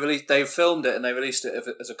 And they filmed it and they released it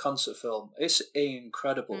as a concert film. It's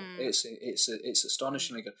incredible. It's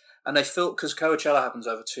astonishingly good. And they filmed, because Coachella happens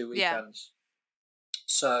over 2 weekends.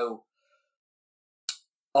 So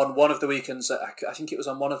on one of the weekends, I think it was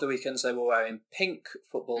on one of the weekends, they were wearing pink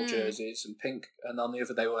football jerseys and on the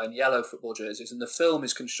other they were wearing yellow football jerseys. And the film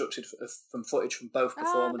is constructed from footage from both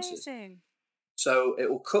performances. Oh, amazing. So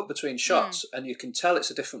it will cut between shots and you can tell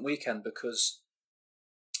it's a different weekend because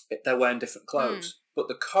they're wearing different clothes. But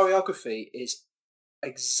the choreography is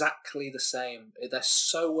exactly the same. They're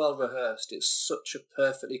so well rehearsed. It's such a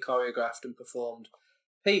perfectly choreographed and performed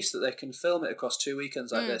piece that they can film it across 2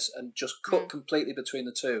 weekends like this and just cut completely between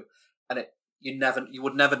the two, and you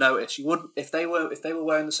would never notice. You wouldn't if they were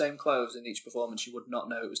wearing the same clothes in each performance. You would not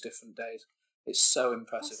know it was different days. It's so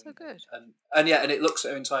impressive. That's so good. And it looks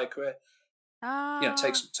at her entire career. Ah.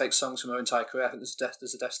 Takes songs from her entire career. I think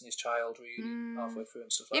there's a Destiny's Child reunion halfway through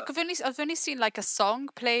and stuff like that. I've only seen like a song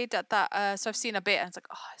played at that. So I've seen a bit, and it's like,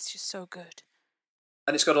 oh, it's just so good.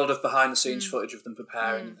 And it's got a lot of behind the scenes footage of them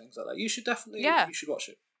preparing and things like that. You should definitely, you should watch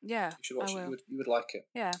it. Yeah, you should watch it. You would like it.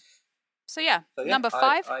 Yeah. So number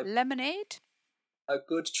 5, Lemonade. A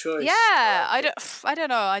good choice. Yeah, I don't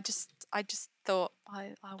know. I just thought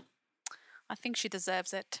I think she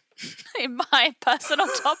deserves it in my personal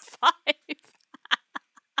top 5.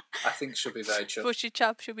 I think she'll be very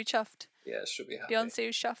chuffed. She'll be chuffed. Yeah, she'll be happy. Beyonce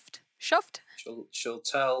is chuffed. Chuffed? She'll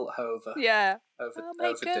tell Hover. Yeah. Over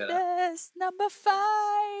my goodness, dinner. number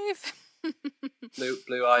 5.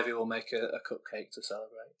 Blue Ivy will make a cupcake to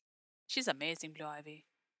celebrate. She's amazing, Blue Ivy.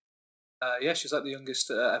 Yeah, she's like the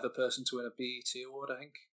youngest ever person to win a BET award, I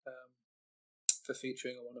think, for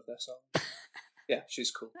featuring on one of their songs. Yeah,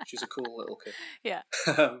 she's cool. She's a cool little kid. Yeah.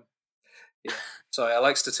 Yeah. Sorry, I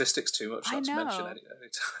like statistics too much not to mention any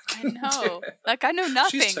I know. Like, I know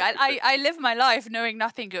nothing. I live my life knowing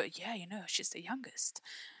nothing. Go, yeah, she's the youngest.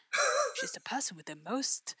 She's the person with the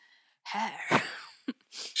most hair.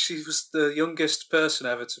 She was the youngest person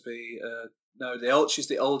ever to be... she's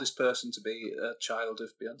the oldest person to be a child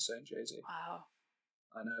of Beyonce and Jay-Z. Wow.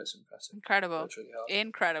 I know, it's impressive. Incredible. It's really hard.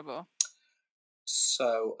 Incredible.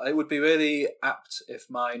 So, it would be really apt if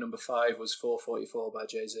my number 5 was 444 by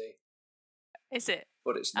Jay-Z. Is it?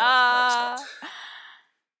 But it's not. No, it's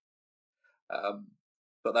not.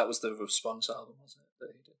 But that was the Response album, wasn't it,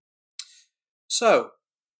 that he did? So,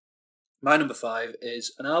 my number 5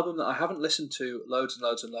 is an album that I haven't listened to loads and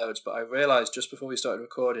loads and loads, but I realised just before we started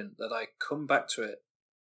recording that I come back to it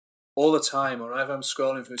all the time. Whenever I'm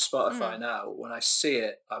scrolling through Spotify now, when I see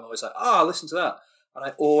it, I'm always like, listen to that. And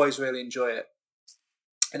I always really enjoy it.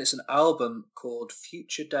 And it's an album called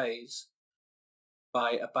Future Days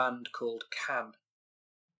by a band called Can.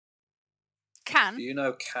 Can? Do you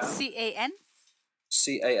know Can? C-A-N?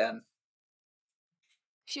 C-A-N.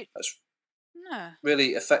 That's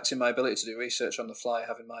really affecting my ability to do research on the fly,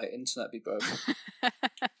 having my internet be broken.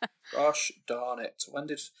 Gosh darn it.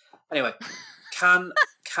 Anyway, Can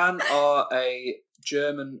are a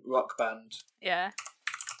German rock band. Yeah.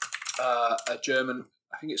 A German...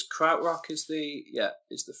 I think it's krautrock is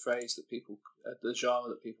the phrase that people, the genre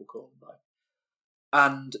that people call them by.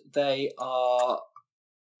 And they are,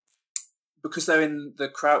 because they're in the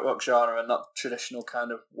krautrock genre and not traditional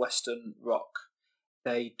kind of Western rock,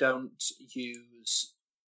 they don't use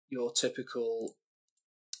your typical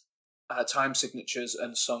time signatures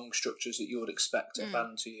and song structures that you would expect a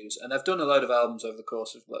band to use. And they've done a load of albums over the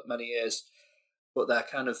course of many years, but they're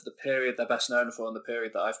kind of the period they're best known for, and the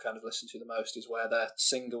period that I've kind of listened to the most is where their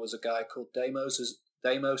singer was a guy called Damo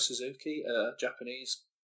Suzuki, a Japanese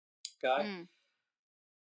guy,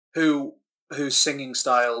 whose singing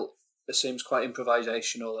style seems quite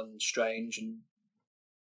improvisational and strange and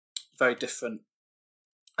very different.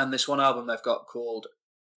 And this one album they've got called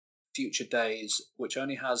Future Days, which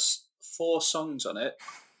only has 4 songs on it,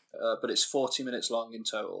 but it's 40 minutes long in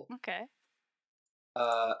total. Okay.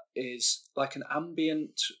 Is like an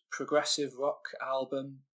ambient progressive rock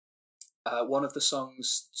album. One of the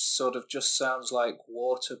songs sort of just sounds like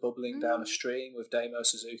water bubbling down a stream with Damo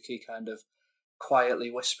Suzuki kind of quietly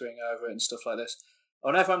whispering over it and stuff like this.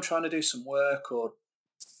 Whenever I'm trying to do some work or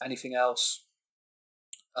anything else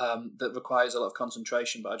that requires a lot of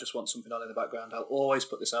concentration, but I just want something on in the background, I'll always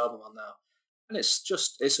put this album on now. And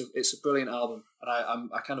it's a brilliant album, and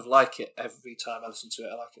I kind of like it every time I listen to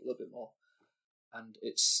it. I like it a little bit more. And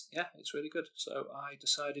it's really good. So I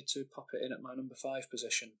decided to pop it in at my number 5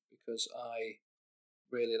 position because I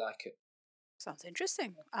really like it. Sounds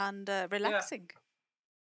interesting and relaxing.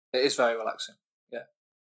 Yeah. It is very relaxing. Yeah,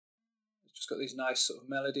 it's just got these nice sort of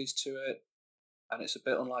melodies to it, and it's a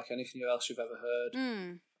bit unlike anything else you've ever heard.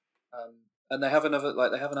 And they have an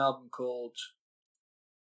album called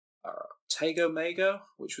Tego Mago,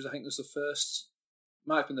 which was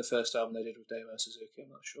might have been the first album they did with Damo Suzuki. I'm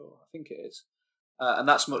not sure. I think it is. And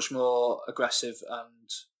that's much more aggressive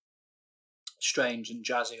and strange and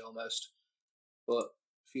jazzy almost. But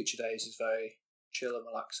Future Days is very chill and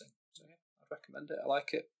relaxing. So yeah, I'd recommend it. I like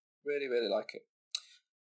it. Really, really like it.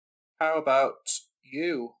 How about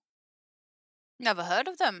you? Never heard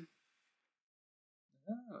of them.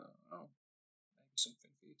 Oh, maybe something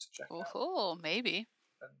for you to check out. Oh, maybe.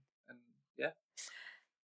 And yeah.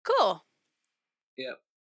 Cool. Yeah.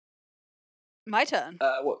 My turn.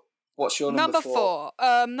 What What's your number four?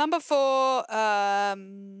 Number four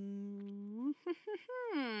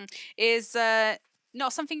is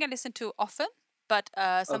not something I listen to often, but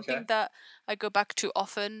something Okay. that I go back to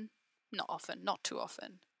often. Not too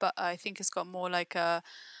often, but I think it's got more like a.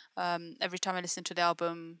 Every time I listen to the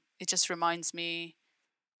album, it just reminds me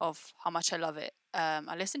of how much I love it.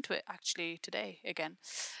 I listened to it actually today again,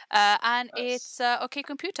 and Nice. it's OK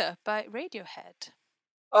Computer by Radiohead.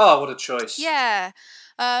 Oh, what a choice! Yeah,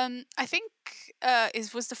 I think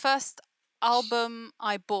it was the first album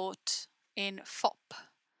I bought in FOP.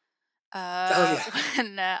 Yeah.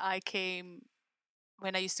 When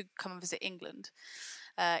when I used to come and visit England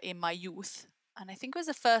in my youth, and I think it was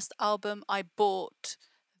the first album I bought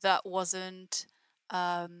that wasn't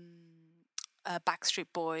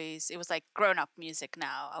Backstreet Boys. It was like grown up music.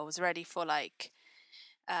 Now I was ready for like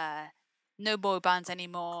no boy bands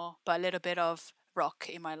anymore, but a little bit of rock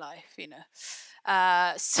in my life, you know.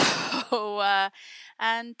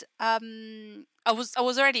 And I was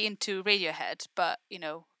already into Radiohead, but you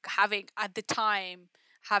know, having at the time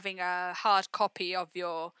having a hard copy of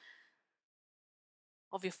your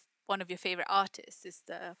one of your favorite artists is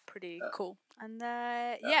pretty cool. And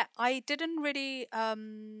yeah, I didn't really I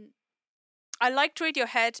liked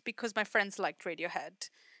Radiohead because my friends liked Radiohead,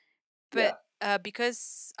 but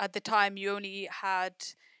because at the time you only had,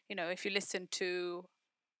 you know, if you listened to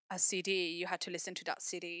a CD, you had to listen to that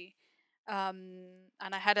CD. And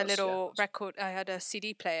I had a little record. I had a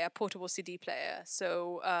CD player, a portable CD player.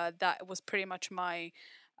 So that was pretty much my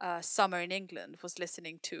summer in England, was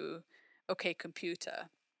listening to OK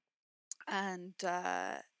Computer, and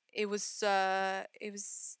it was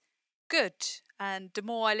good. And the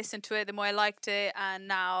more I listened to it, the more I liked it. And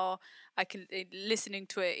now I can listening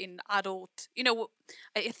to it in adult. You know,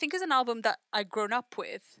 I think it's an album that I've grown up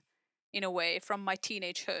with, in a way, from my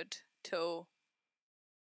teenagehood till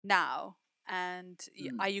now. And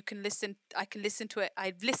you can listen. I can listen to it.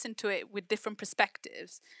 I've listened to it with different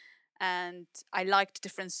perspectives, and I liked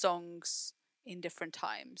different songs in different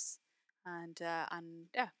times. And yeah, I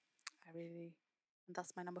really. And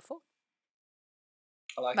that's my number four.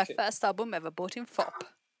 I like My it. first album ever bought in FOP.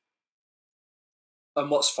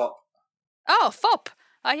 And what's FOP? Oh, FOP.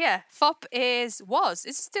 Oh yeah, FOP is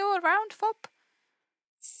it still around, FOP?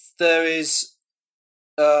 There is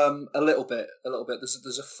a little bit.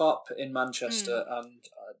 There's a FOP in Manchester, and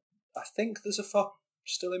I think there's a FOP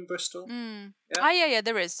still in Bristol. Yeah? Yeah,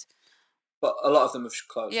 there is. But a lot of them have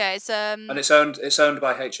closed. Yeah, it's and it's owned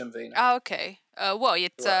by HMV now. Oh, okay. Well,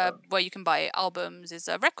 it's where you can buy albums is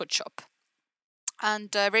a record shop,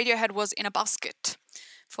 and Radiohead was in a basket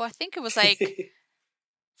for, I think it was like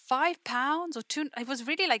 £5 or £2. It was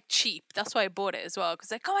really like cheap. That's why I bought it as well,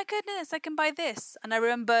 because like, oh my goodness, I can buy this. And I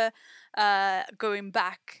remember going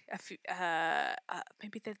back a few,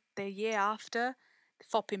 maybe the year after,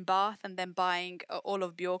 FOP in Bath, and then buying all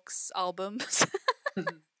of Bjork's albums.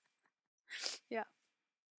 Yeah.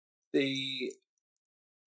 The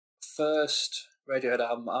first Radiohead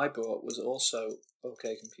album I bought was also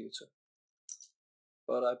OK Computer,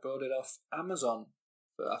 but I bought it off Amazon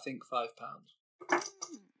for I think £5.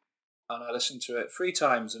 And I listened to it 3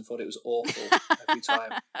 times and thought it was awful every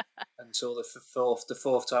time. Until the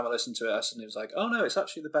fourth time I listened to it, I suddenly was like, "Oh no, it's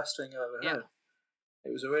actually the best thing I've ever heard."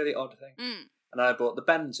 It was a really odd thing. And I bought the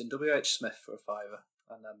Bends in WH Smith for £5,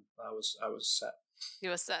 and then I was set. You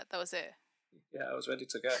were set. That was it. Yeah, I was ready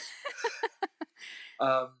to go.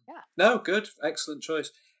 No, good, excellent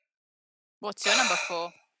choice. What's your number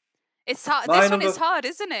 4? It's hard. This one is hard,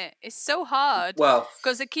 isn't it? It's so hard. Well,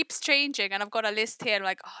 because it keeps changing, and I've got a list here. I'm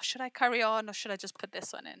like, oh, should I carry on or should I just put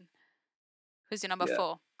this one in? Who's your number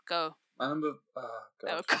 4? Go. My number. Oh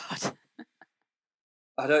God. Oh God.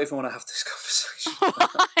 I don't even want to have this conversation.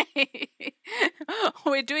 Why?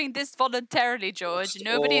 We're doing this voluntarily, George.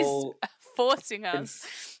 Nobody's forcing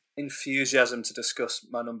us. Enthusiasm to discuss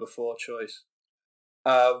my number 4 choice.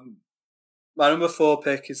 My number 4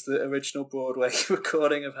 pick is the original Broadway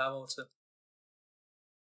recording of Hamilton.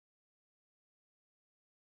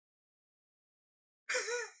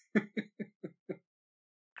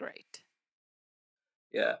 Great.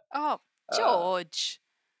 Yeah. Oh, George.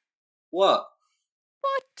 What?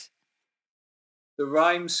 What? The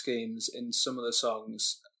rhyme schemes in some of the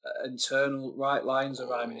songs, lines are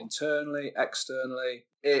rhyming internally, externally.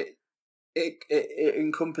 It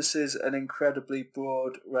encompasses an incredibly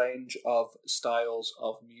broad range of styles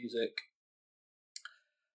of music,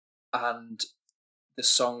 and the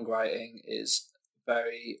songwriting is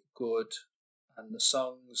very good, and the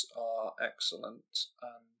songs are excellent,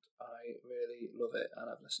 and I really love it, and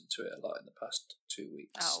I've listened to it a lot in the past 2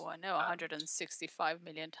 weeks. Oh, I know, 165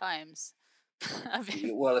 million times.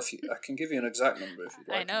 Well, I can give you an exact number if you'd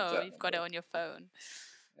like. I know you've got it on your phone.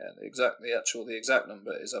 Yeah, the exact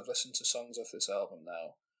number is I've listened to songs off this album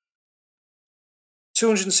now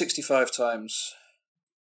 265 times.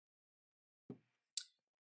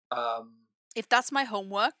 If that's my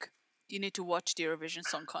homework, you need to watch the Eurovision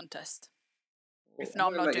Song Contest. If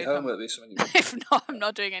not, I'm not doing homework. If not, I'm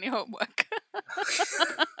not doing any homework.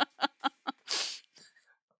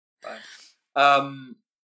 Fine.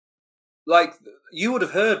 Like you would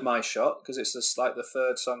have heard My Shot because it's just like the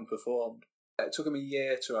third song performed. It took him a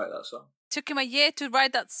year to write that song. Took him a year to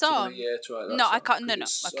write that song. No, I can't. No.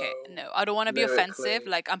 Okay, no. I don't want to be offensive.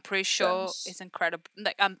 Like I'm pretty sure it's incredible.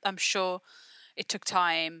 Like I'm sure it took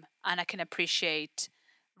time, and I can appreciate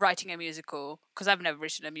writing a musical because I've never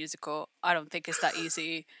written a musical. I don't think it's that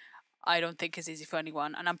easy. I don't think it's easy for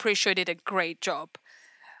anyone, and I'm pretty sure he did a great job.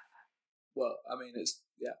 Well, I mean, it's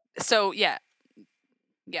So yeah.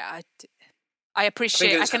 I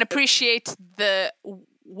appreciate. I can appreciate the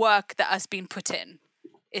work that has been put in.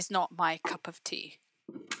 It's not my cup of tea,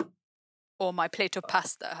 or my plate of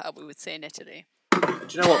pasta, how we would say in Italy. Do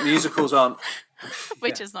you know what musicals aren't?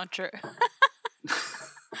 Which is not true.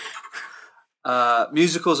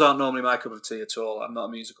 Musicals aren't normally my cup of tea at all. I'm not a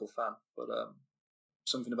musical fan, but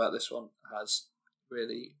something about this one has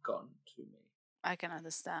really gotten to me. I can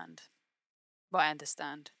understand. Well, I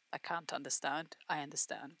understand. I can't understand. I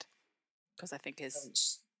understand. Because I think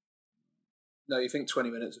his... No, you think 20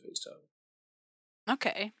 minutes of it's total.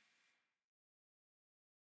 Okay.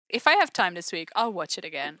 If I have time this week, I'll watch it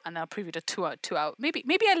again and I'll preview the 2 hour. Maybe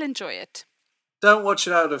I'll enjoy it. Don't watch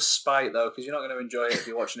it out of spite, though, because you're not going to enjoy it if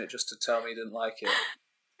you're watching it just to tell me you didn't like it.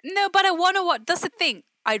 No, but I want to watch... That's the thing.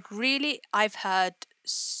 I've heard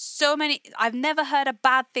so many... I've never heard a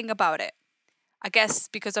bad thing about it. I guess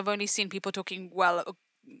because I've only seen people talking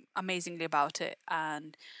amazingly about it,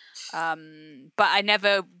 and but I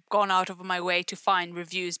never gone out of my way to find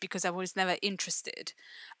reviews because I was never interested,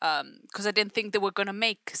 because I didn't think they were gonna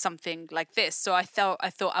make something like this. So I thought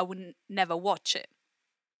I would never watch it.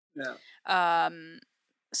 Yeah.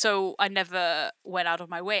 So I never went out of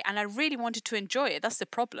my way, and I really wanted to enjoy it. That's the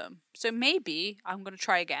problem. So maybe I'm gonna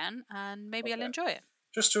try again, and maybe I'll enjoy it.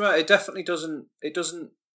 Just to remember, it definitely doesn't. It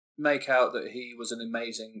doesn't make out that he was an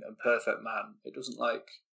amazing and perfect man. It doesn't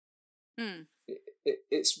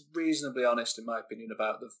it's reasonably honest, in my opinion,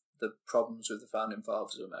 about the problems with the founding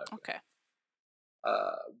fathers of America. Okay.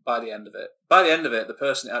 By the end of it, the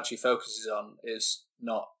person it actually focuses on is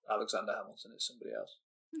not Alexander Hamilton; it's somebody else.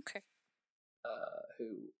 Okay.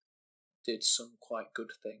 Who did some quite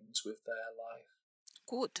good things with their life.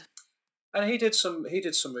 Good. And he did some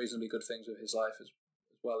reasonably good things with his life as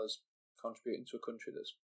well as contributing to a country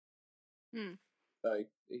that's very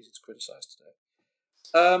easy to criticise today.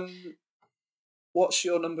 What's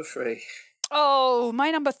your number 3? Oh,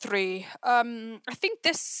 my number 3. I think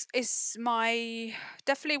this is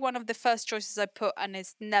definitely one of the first choices I put, and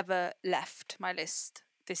it's never left my list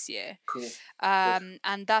this year. Cool.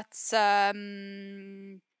 And that's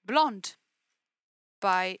Blonde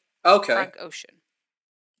by Frank Ocean.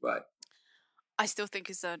 Right. I still think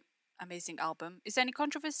it's an amazing album. Is there any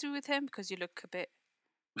controversy with him? Because you look a bit...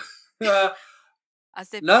 No,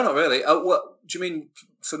 not really. What do you mean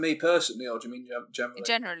for me personally, or do you mean generally?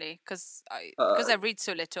 Generally, because I read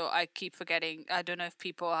so little, I keep forgetting. I don't know if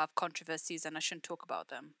people have controversies and I shouldn't talk about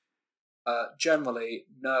them. Generally,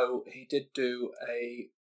 no. He did do a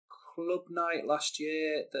club night last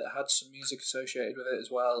year that had some music associated with it as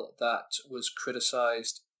well that was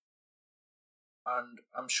criticised, and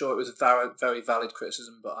I'm sure it was a very, very valid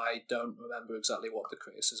criticism, but I don't remember exactly what the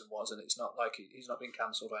criticism was, and it's not like he's not been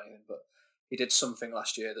cancelled or anything, but he did something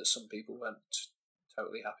last year that some people weren't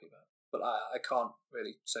totally happy about. But I can't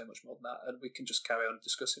really say much more than that, and we can just carry on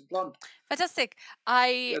discussing Blonde. Fantastic.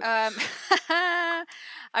 I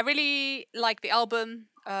really like the album.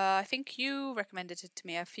 I think you recommended it to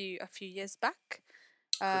me a few years back.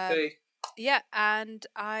 Okay. Yeah, and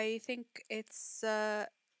I think it's a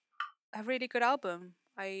really good album.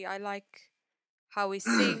 I like how he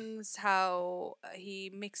sings, how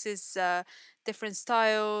he mixes different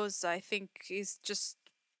styles. I think it's just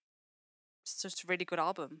a really good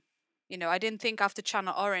album. You know, I didn't think after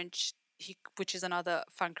Channel Orange, which is another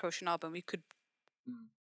Frank Ocean album, we could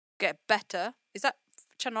get better. Is that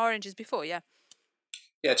Channel Orange is before? Yeah.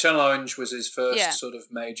 Yeah, Channel Orange was his first sort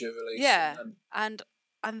of major release. Yeah, and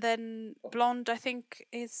then Blonde, I think,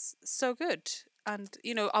 is so good. And,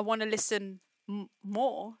 you know, I want to listen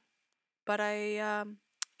more, but it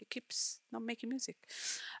keeps not making music.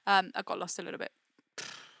 I got lost a little bit.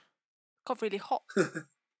 Got really hot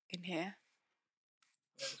in here.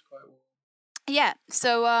 Yeah, it's quite warm. yeah,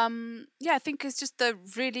 so I think it's just a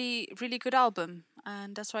really, really good album,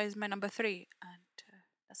 and that's why it's my number 3, and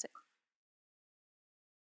that's it.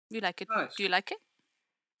 You like it? Nice. Do you like it?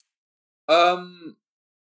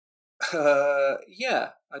 Yeah,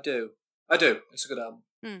 I do. It's a good album.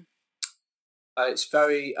 Mm. It's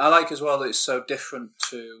very. I like as well that it's so different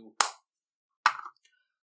to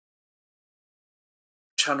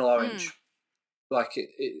Channel Orange. Like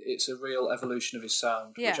it's a real evolution of his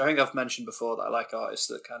sound, which I think I've mentioned before, that I like artists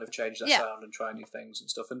that kind of change their sound and try new things and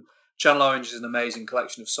stuff. And Channel Orange is an amazing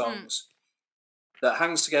collection of songs that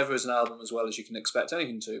hangs together as an album as well as you can expect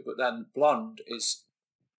anything to. But then Blonde is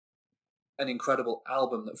an incredible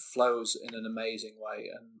album that flows in an amazing way,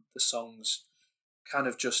 and the songs kind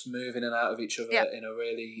of just move in and out of each other in a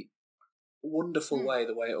really wonderful way,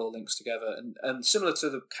 the way it all links together. And similar to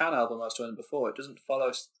the Can album I was talking before, it doesn't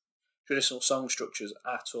follow traditional song structures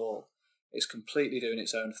at all. It's completely doing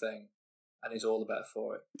its own thing and is all the better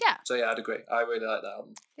for it. Yeah. So yeah, I'd agree. I really like that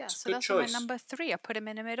album. Yeah, it's so a good that's choice. my number 3. I put him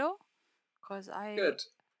in the middle because I Good.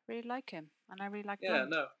 really like him, and I really like Yeah, Blonde.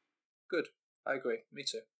 no. Good. I agree. Me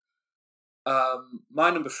too. My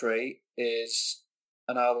number 3 is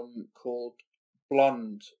an album called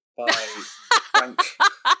Blonde by Frank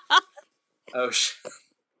Ocean.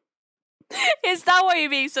 Is that why you're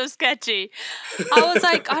being so sketchy? I was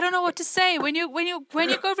like, I don't know what to say. When you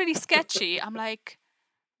go really sketchy, I'm like,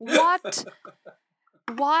 what?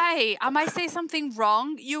 Why? I might say something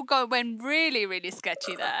wrong. You went really, really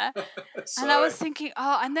sketchy there. And I was thinking,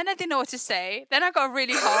 and then I didn't know what to say. Then I got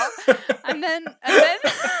really hot. and then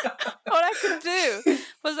all I could do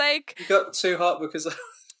was like, You got too hot because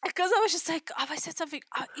I was just like, have I said something?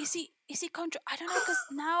 Is he I don't know, because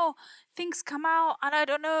now things come out and I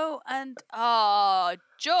don't know. And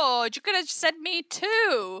George, you could have said me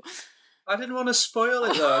too. I didn't want to spoil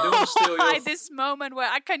it though. I didn't want to steal your. This moment where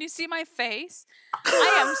can you see my face?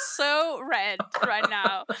 I am so red right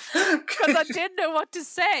now because I didn't know what to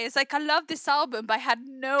say. It's like, I love this album, but I had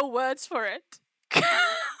no words for it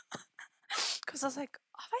because I was like,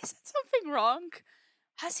 have I said something wrong?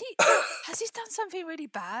 Has he done something really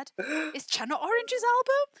bad? Is Channel Orange's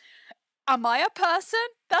album? Am I a person?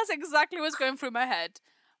 That's exactly what's going through my head.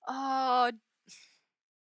 Oh.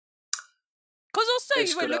 Because also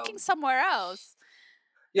It's you were good looking album. somewhere else.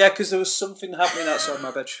 Yeah, because there was something happening outside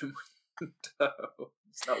my bedroom window.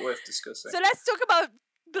 It's not worth discussing. So let's talk about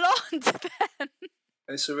Blonde then.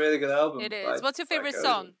 It's a really good album. It is. Like, What's your favorite Frank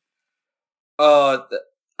song?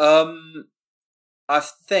 Ocean. I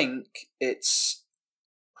think it's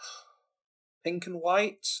Pink and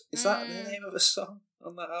White. Is that the name of a song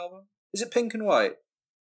on that album? Is it Pink and White?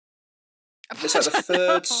 It's like the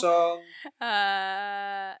third song.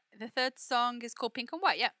 The third song is called Pink and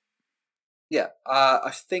White. Yeah. Yeah,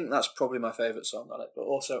 I think that's probably my favourite song on it, but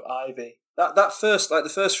also Ivy. That first, like the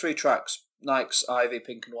first 3 tracks, Nike's Ivy,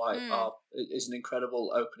 Pink and White, is an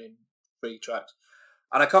incredible opening 3 tracks.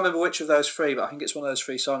 And I can't remember which of those 3, but I think it's one of those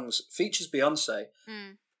 3 songs. Features Beyonce,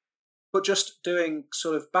 but just doing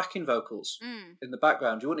sort of backing vocals in the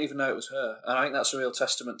background. You wouldn't even know it was her. And I think that's a real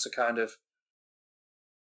testament to kind of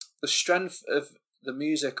the strength of the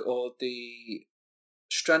music, or the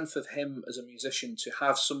strength of him as a musician, to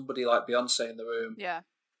have somebody like Beyonce in the room,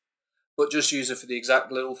 but just use her for the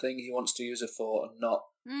exact little thing he wants to use her for, and not.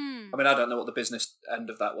 I mean, I don't know what the business end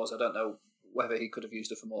of that was. I don't know whether he could have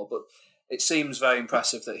used her for more, but it seems very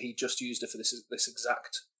impressive that he just used her for this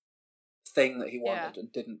exact thing that he wanted,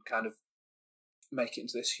 and didn't kind of make it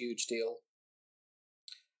into this huge deal.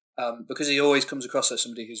 Because he always comes across as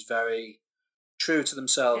somebody who's very true to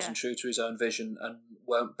themselves and true to his own vision, and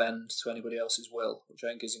won't bend to anybody else's will, which I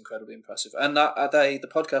think is incredibly impressive. And the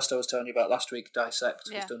podcast I was telling you about last week, Dissect,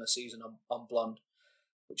 has done a season on Blonde,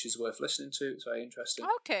 which is worth listening to. It's very interesting.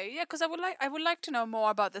 Okay, yeah, because I would like to know more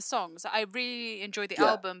about the songs. I really enjoy the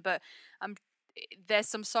album, but there's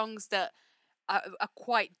some songs that are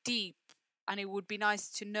quite deep, and it would be nice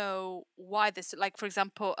to know why this. Like, for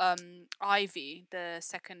example, Ivy, the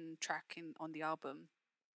second track on the album.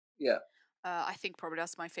 Yeah. I think probably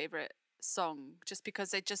that's my favorite song, just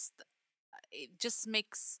because it just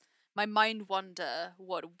makes my mind wonder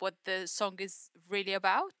what the song is really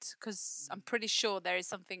about, because I'm pretty sure there is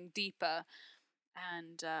something deeper,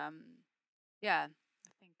 and I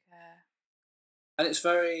think and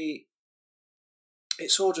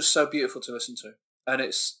it's all just so beautiful to listen to, and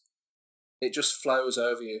it just flows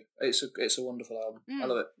over you. It's a wonderful album. I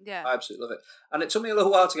love it. Yeah, I absolutely love it. And it took me a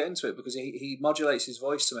little while to get into it, because he modulates his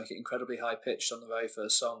voice to make it incredibly high pitched on the very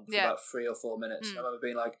first song for about 3 or 4 minutes. And I remember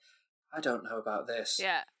being like, I don't know about this.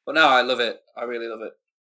 Yeah. But now I love it. I really love it.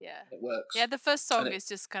 Yeah. It works. Yeah, the first song is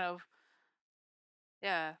just kind of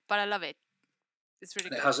but I love it. It's really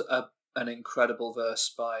And good. it has an incredible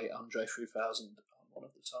verse by Andre 3000 on one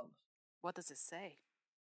of the songs. What does it say?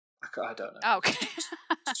 I don't know. Oh, okay.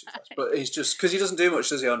 It's too fast. But he's just, because he doesn't do much,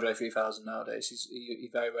 does he, Andre 3000 nowadays? He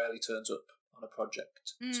very rarely turns up on a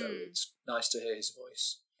project, so it's nice to hear his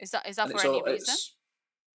voice. Is that And for any reason?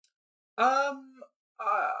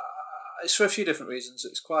 It's for a few different reasons.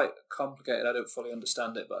 It's quite complicated. I don't fully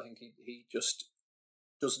understand it, but I think he just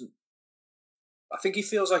doesn't. I think he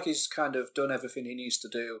feels like he's kind of done everything he needs to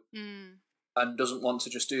do, and doesn't want to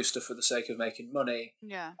just do stuff for the sake of making money.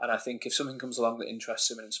 Yeah. And I think if something comes along that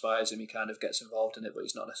interests him and inspires him, he kind of gets involved in it, but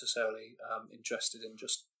he's not necessarily interested in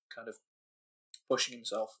just kind of pushing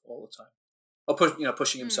himself all the time, or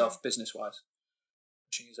pushing himself business-wise,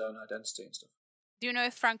 pushing his own identity and stuff. Do you know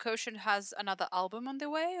if Frank Ocean has another album on the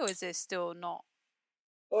way, or is it still not?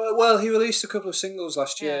 Well, he released a couple of singles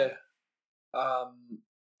last year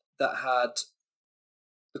that had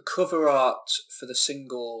the cover art for the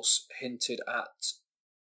singles hinted at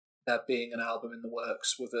there being an album in the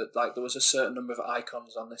works with there was a certain number of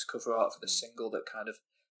icons on this cover art for this single that kind of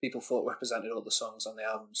people thought represented all the songs on the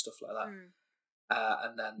album and stuff like that.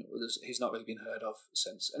 And then he's not really been heard of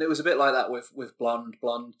since. And it was a bit like that with Blonde.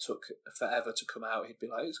 Blonde took forever to come out. He'd be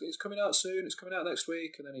like, it's coming out soon, it's coming out next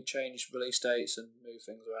week. And then he'd change release dates and move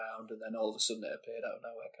things around. And then all of a sudden it appeared out of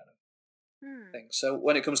nowhere kind of thing. So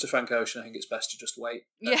when it comes to Frank Ocean, I think it's best to just wait.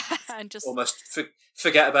 And just almost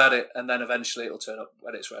forget about it. And then eventually it'll turn up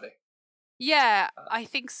when it's ready. Yeah, I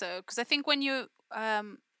think so. Because I think when you...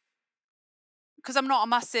 Because I'm not a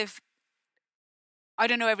massive... I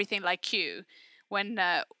don't know everything like you. When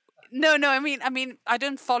no, I mean, I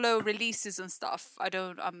don't follow releases and stuff. I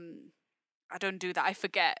don't do that. I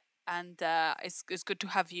forget, and it's good to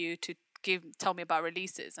have you to tell me about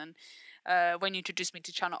releases. And when you introduced me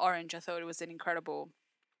to Channel Orange, I thought it was incredible.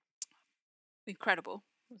 It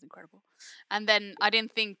was incredible. And then I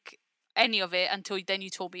didn't think any of it until then you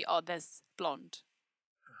told me, oh, there's Blonde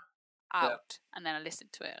out, and then I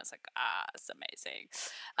listened to it. And I was like, it's amazing.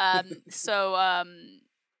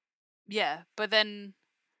 Yeah, but then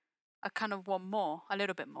I kind of want more, a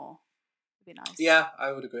little bit more. Would be nice. Yeah,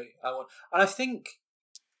 I would agree. And I think,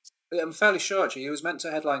 I'm fairly sure actually, he was meant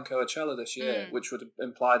to headline Coachella this year, which would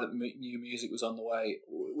imply that new music was on the way,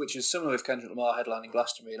 which is similar with Kendrick Lamar headlining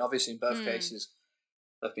Glastonbury. And obviously in both cases,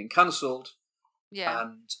 they've been cancelled. Yeah.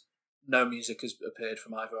 And no music has appeared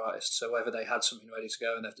from either artist. So whether they had something ready to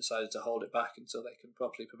go and they've decided to hold it back until they can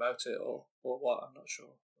properly promote it or what, I'm not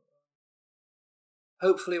sure.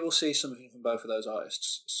 Hopefully we'll see something from both of those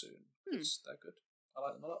artists soon, because they're good. I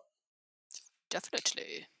like them a lot.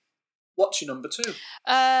 Definitely. What's your number 2?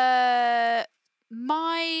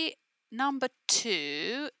 My number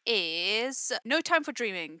 2 is No Time for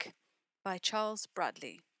Dreaming by Charles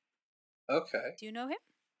Bradley. Okay. Do you know him?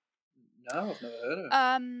 No, I've never heard of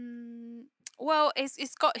him. Well,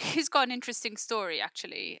 he's got an interesting story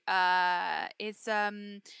actually.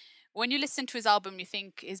 When you listen to his album, you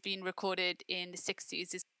think it's been recorded in the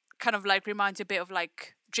 60s. It's kind of like reminds you a bit of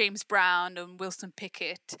like James Brown and Wilson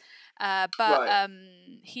Pickett. But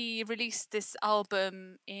he released this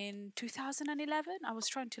album in 2011. I was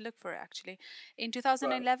trying to look for it actually. In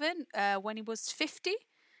 2011, when he was 50.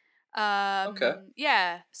 Okay.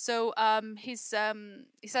 Yeah. So he's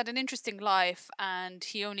had an interesting life, and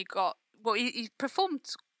he only got he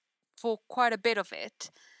performed for quite a bit of it.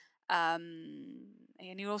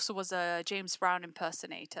 And he also was a James Brown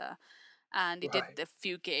impersonator, and he did a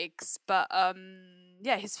few gigs. But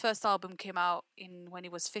his first album came out when he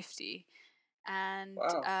was 50, and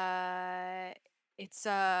it's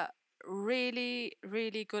a really,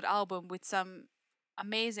 really good album with some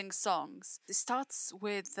amazing songs. It starts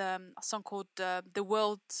with a song called "The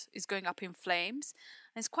World Is Going Up in Flames,"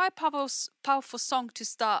 and it's quite a powerful song to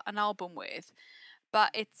start an album with. But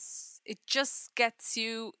it just gets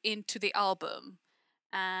you into the album,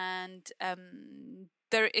 and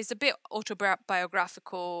there is a bit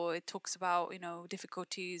autobiographical. It talks about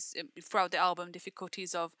difficulties throughout the album,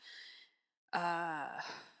 difficulties of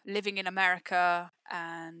living in America,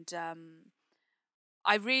 and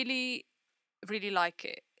I really, really like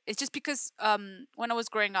it. It's just because when I was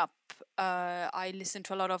growing up, I listened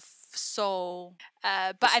to a lot of soul,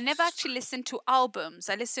 but I never actually listened to albums.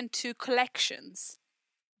 I listened to collections.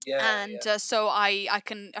 So I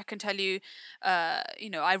can tell you, I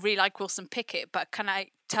really like Wilson Pickett, but can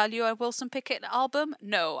I tell you a Wilson Pickett album?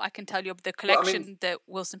 No, I can tell you the collection that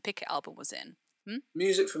Wilson Pickett album was in.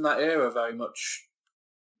 Music from that era very much.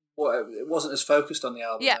 It wasn't as focused on the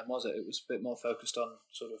album then, was it? It was a bit more focused on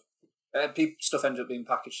sort of. Stuff ended up being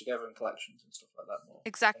packaged together in collections and stuff like that more.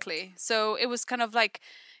 Exactly. So it was kind of like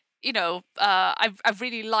I've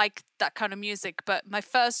really liked that kind of music, but my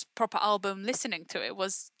first proper album listening to it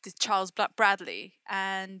was the Charles Bradley,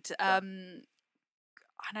 and I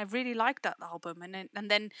really liked that album. And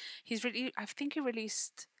then I think he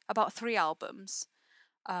released about 3 albums.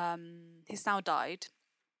 He's now died.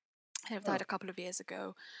 He died a couple of years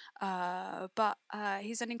ago, but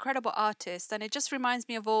he's an incredible artist, and it just reminds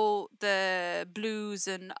me of all the blues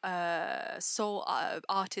and soul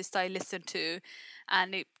artists I listen to,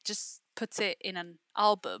 and it just puts it in an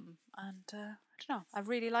album, and I don't know, I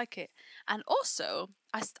really like it. And also,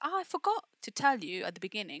 I forgot to tell you at the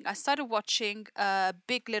beginning, I started watching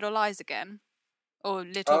Big Little Lies again, or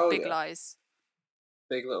Little Big Lies.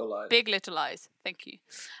 Big Little Lies. Big Little Lies. Thank you.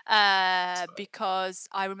 Because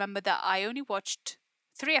I remember that I only watched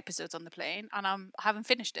 3 episodes on the plane, and I haven't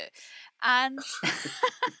finished it. And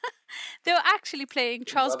they were actually playing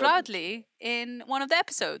Charles Bradley in one of the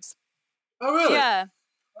episodes. Oh, really? Yeah.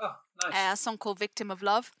 Oh, nice. A song called "Victim of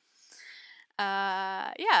Love."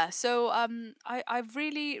 So I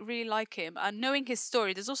really, really like him. And knowing his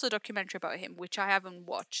story, there's also a documentary about him, which I haven't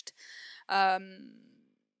watched.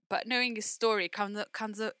 But knowing his story kind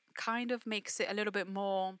of makes it a little bit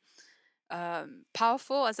more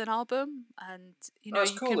powerful as an album, and it's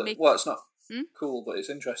you cool. can make. Well, it's not cool, but it's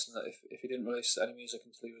interesting that if he didn't release any music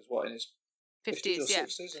until he was in his 50s, or yeah,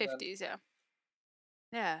 60s, 50s,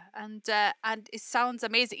 yeah, and it sounds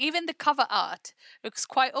amazing. Even the cover art looks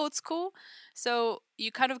quite old school, so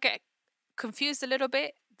you kind of get confused a little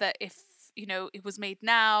bit that if it was made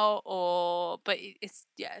now but it's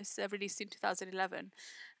released in 2011,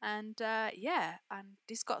 and and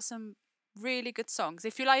he's got some really good songs.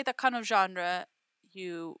 If you like that kind of genre,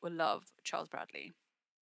 you will love Charles Bradley.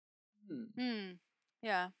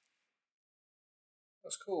 Yeah,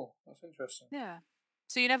 that's cool. That's interesting. Yeah.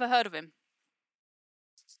 So you never heard of him?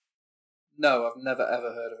 No, I've never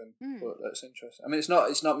ever heard of him, but that's interesting. I mean, it's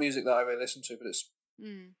not music that I really listen to, but it's.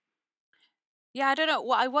 Yeah, I don't know.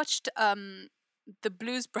 Well, I watched the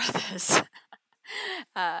Blues Brothers.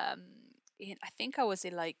 I think I was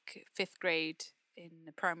in like 5th grade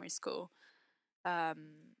in primary school,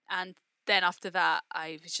 and then after that,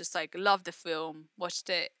 I was just like loved the film, watched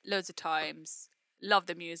it loads of times, loved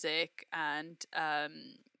the music, and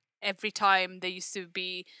every time there used to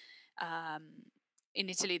be. In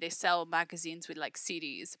Italy, they sell magazines with like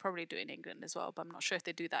CDs. Probably do in England as well, but I'm not sure if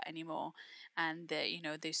they do that anymore. And there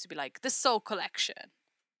used to be like the Soul Collection.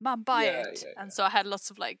 Mum, buy it. Yeah. And so I had lots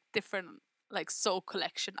of like different like Soul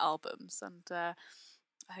Collection albums, and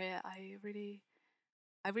I really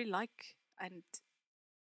like and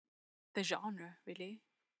the genre really.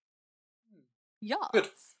 Yeah. Good.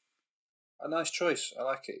 A nice choice. I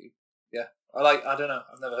like it. Yeah, I don't know.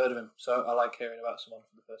 I've never heard of him, so I like hearing about someone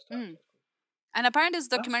for the first time. And apparently there's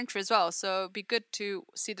a documentary as well, so it'd be good to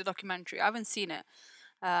see the documentary. I haven't seen it.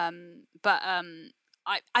 But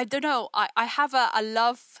I don't know. I have a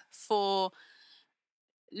love for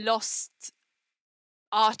lost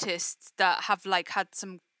artists that have like had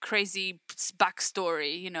some crazy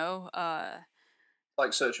backstory,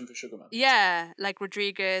 like Searching for Sugar Man. Yeah, like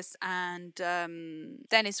Rodriguez and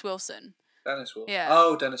Dennis Wilson. Dennis Wilson. Yeah.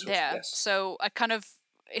 Oh, Dennis Wilson. Yeah. Yes. So I kind of,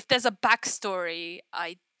 if there's a backstory,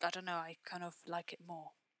 I don't know, I kind of like it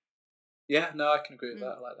more. Yeah, no, I can agree with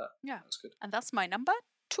that. I like that. Yeah. That's good. And that's my number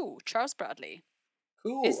 2, Charles Bradley.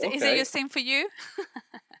 Cool. Is it the same for you?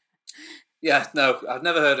 Yeah, no, I've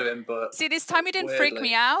never heard of him, but... See, this time you didn't freak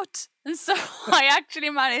me out, and so I actually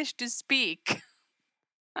managed to speak.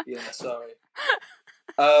 Yeah, sorry.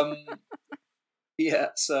 Yeah,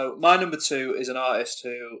 so my number 2 is an artist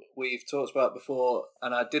who we've talked about before,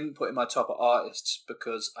 and I didn't put in my top of artists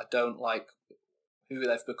because I don't like who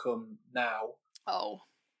they've become now. Oh.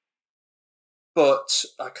 But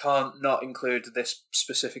I can't not include this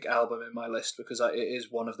specific album in my list because it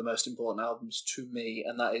is one of the most important albums to me,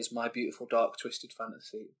 and that is My Beautiful Dark Twisted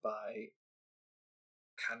Fantasy by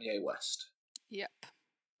Kanye West. Yep.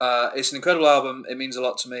 It's an incredible album. It means a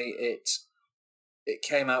lot to me. It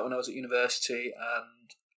came out when I was at university,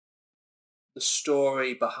 and the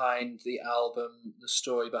story behind the album, the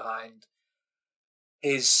story behind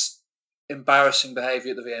his embarrassing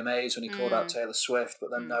behaviour at the VMAs when he called out Taylor Swift,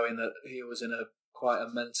 but then knowing that he was in quite a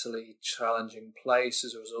mentally challenging place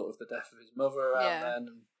as a result of the death of his mother around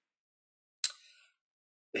then.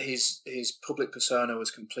 His public persona was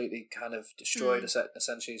completely kind of destroyed.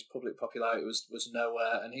 Essentially, his public popularity was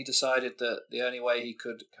nowhere, and he decided that the only way he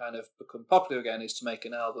could kind of become popular again is to make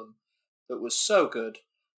an album that was so good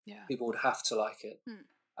people would have to like it.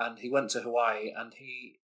 And he went to Hawaii, and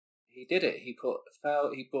he did it. He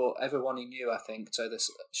brought everyone he knew, I think, to this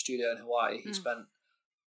studio in Hawaii. He spent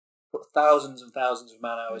put thousands and thousands of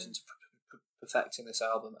man hours into perfecting this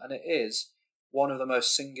album, and it is one of the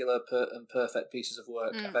most singular and perfect pieces of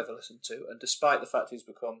work I've ever listened to. And despite the fact he's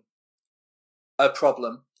become a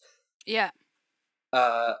problem,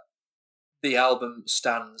 the album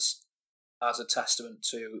stands as a testament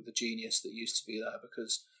to the genius that used to be there,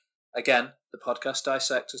 because, again, the podcast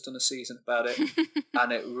Dissect has done a season about it,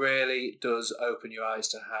 and it really does open your eyes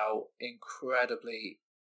to how incredibly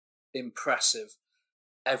impressive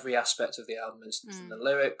every aspect of the album is, from the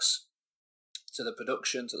lyrics to the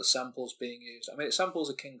production to the samples being used. I mean, it samples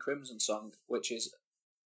a King Crimson song, which is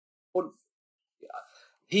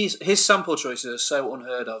his sample choices are so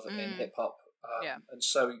unheard of in hip hop, and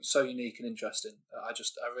so unique and interesting. I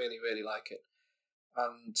really, really like it.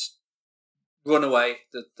 And Runaway,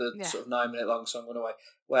 the sort of 9-minute long song Runaway,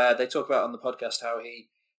 where they talk about on the podcast how he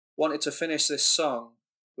wanted to finish this song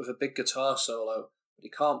with a big guitar solo, but he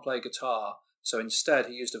can't play guitar, so instead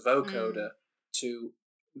he used a vocoder to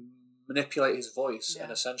manipulate his voice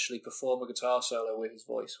and essentially perform a guitar solo with his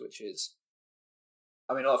voice, which is,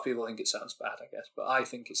 I mean, a lot of people think it sounds bad, I guess, but I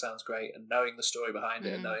think it sounds great, and knowing the story behind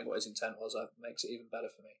it and knowing what his intent was, makes it even better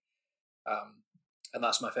for me. And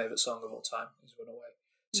that's my favourite song of all time, is Runaway.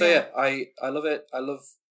 So I love it. And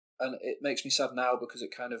it makes me sad now because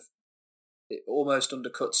it almost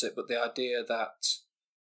undercuts it, but the idea that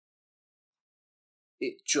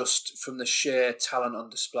it just, from the sheer talent on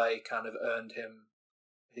display, kind of earned him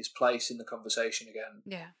his place in the conversation again.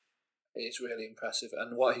 Yeah. It's really impressive.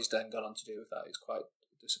 And what he's then gone on to do with that is quite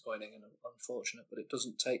disappointing and unfortunate, but it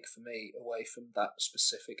doesn't take, for me, away from that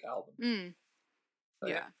specific album.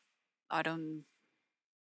 So, I don't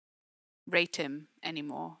rate him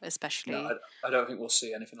anymore, especially. No, I don't think we'll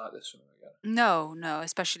see anything like this from him again. No,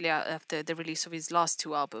 especially after the release of his last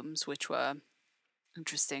 2 albums, which were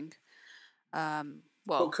interesting.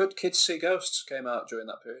 Well, Kids See Ghosts came out during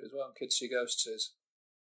that period as well, and Kids See Ghosts is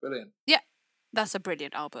brilliant. Yeah, that's a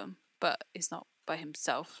brilliant album, but it's not by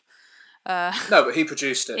himself. No, but he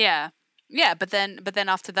produced it. Yeah, but then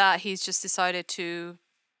after that, he's just decided to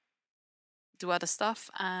do other stuff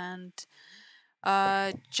and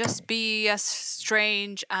just be a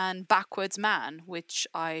strange and backwards man, which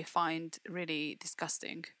I find really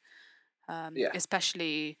disgusting.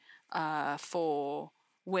 Especially for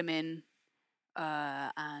women. He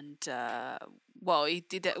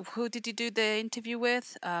did. Who did he do the interview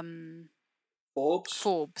with?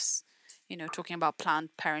 Forbes. You know, talking about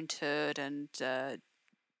Planned Parenthood and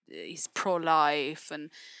he's pro-life, and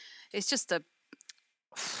it's just a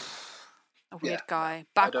weird guy,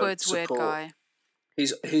 backwards weird guy.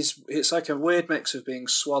 It's like a weird mix of being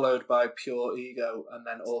swallowed by pure ego and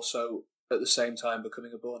then also at the same time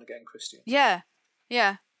becoming a born again Christian. Yeah.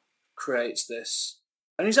 Creates this.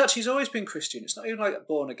 And he's always been Christian. It's not even like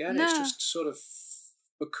born again. No. It's just sort of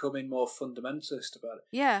becoming more fundamentalist about it.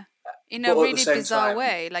 Yeah, in a really bizarre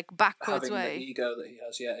way, like backwards having way. The ego that he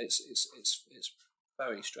has, it's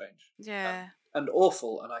very strange. Yeah, and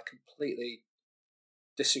awful. And I completely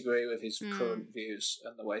disagree with his current views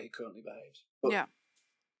and the way he currently behaves. But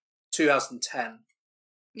 2010.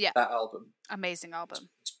 Yeah, that album, amazing album.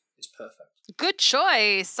 It's perfect. Good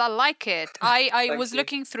choice. I like it. I was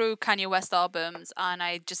looking through Kanye West albums and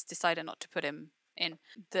I just decided not to put him in.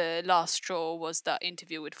 The last straw was that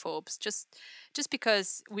interview with Forbes. Just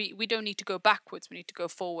because we don't need to go backwards, we need to go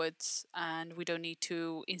forwards, and we don't need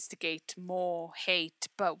to instigate more hate,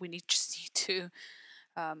 but we just need to,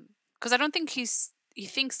 because I don't think he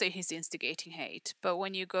thinks that he's instigating hate, but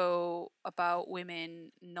when you go about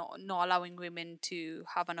women not allowing women to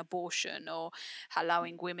have an abortion or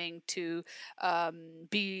allowing women to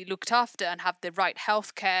be looked after and have the right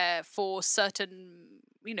healthcare for certain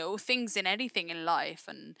things in anything in life,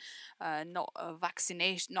 and not a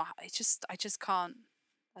vaccination, I just can't.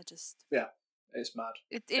 It's mad.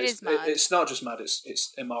 It is mad. It's not just mad.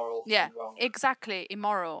 It's immoral. Yeah, and wrong. Exactly,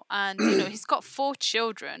 immoral. And he's got 4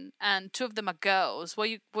 children, and 2 of them are girls. What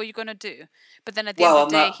are you gonna do? But then at the end of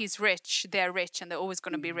the day, he's rich. They're rich, and they're always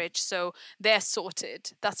gonna be rich. So they're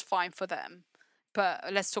sorted. That's fine for them.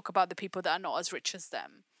 But let's talk about the people that are not as rich as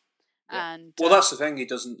them. Yeah. And that's the thing. He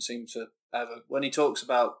doesn't seem to ever, when he talks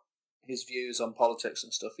about his views on politics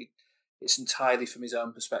and stuff, it's entirely from his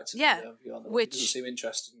own perspective. Yeah, he doesn't seem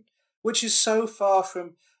interested in. Which is so far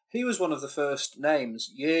from... He was one of the first names,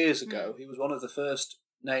 years ago, he was one of the first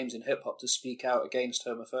names in hip-hop to speak out against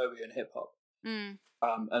homophobia in hip-hop.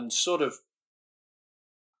 And sort of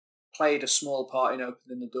played a small part in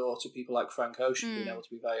opening the door to people like Frank Ocean being able to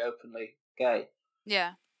be very openly gay.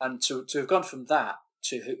 Yeah. And to have gone from that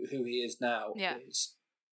to who he is now is...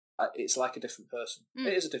 it's like a different person.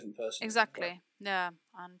 It is a different person. Exactly. Yeah.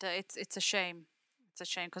 And it's a shame. It's a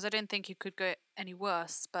shame because I didn't think he could go any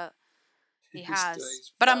worse, but he He's has.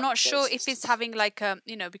 he's But I'm found not sure if places he's to- having like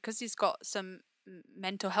because he's got some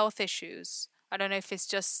mental health issues. I don't know if it's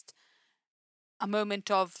just a moment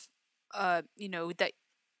of that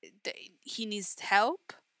he needs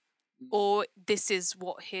help, or this is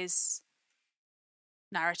what his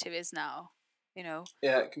narrative is now.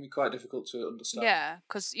 Yeah, it can be quite difficult to understand. Yeah,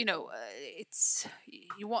 because it's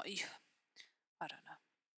you want. I don't know.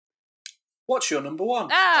 What's your number one?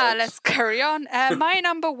 Alex? Let's carry on. My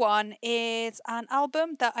number one is an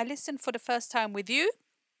album that I listened for the first time with you.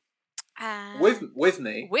 With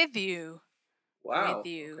me. With you. Wow. With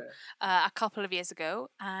you. Okay. A couple of years ago,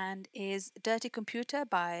 and is Dirty Computer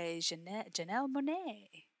by Janelle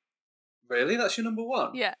Monáe. Really? That's your number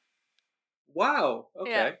one? Yeah. Wow.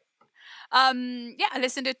 Okay. I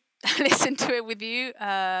listened to it with you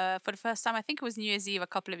for the first time. I think it was New Year's Eve a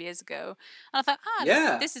couple of years ago, and I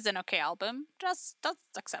thought, this is an okay album. That's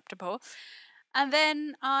acceptable. And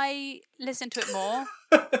then I listened to it more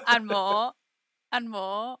and more and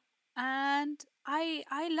more, and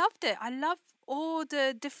I loved it. I love all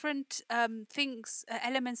the different things,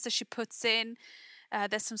 elements that she puts in.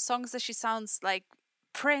 There's some songs that she sounds like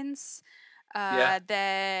Prince.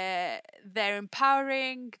 They're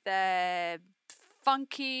empowering. They're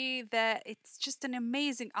funky. It's just an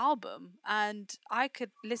amazing album, and I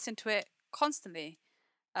could listen to it constantly.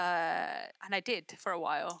 And I did for a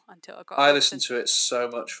while until I got. I listened to it so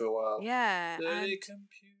much for a while. Yeah. Dirty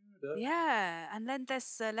Computer. Yeah, and then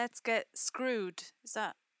there's Let's Get Screwed. Is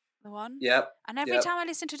that the one? Yep. And every time I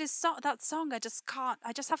listen to that song, I just can't.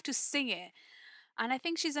 I just have to sing it. And I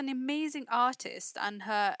think she's an amazing artist, and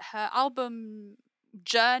her album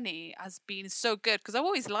journey has been so good because I've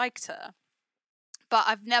always liked her, but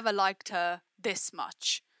I've never liked her this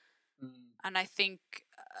much. And I think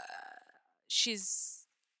she's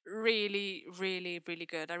really, really, really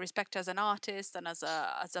good. I respect her as an artist and as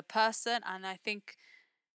a person, and I think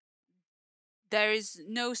there is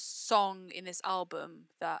no song in this album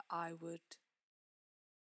that I would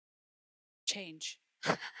change.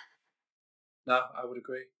 No, I would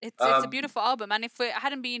agree. It's a beautiful album, and if it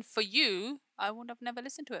hadn't been for you, I would have never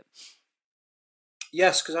listened to it.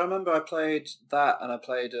 Yes, because I remember I played that, and I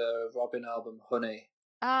played a Robin album, Honey,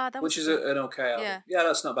 which is an okay album. Yeah,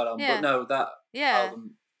 that's not a bad album. Yeah. But no, that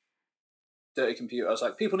album, Dirty Computer, I was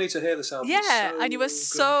like, people need to hear this album. Yeah, so and you were good.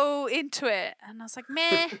 so into it, and I was like,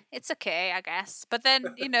 meh, it's okay, I guess. But then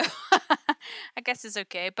I guess it's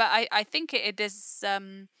okay. But I think it is.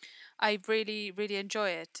 I really, really enjoy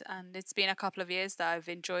it, and it's been a couple of years that I've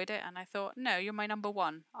enjoyed it, and I thought, no, you're my number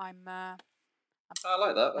one. I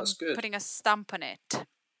like that. That's good. Putting a stamp on it.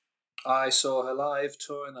 I saw her live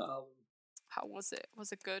touring that album. How was it?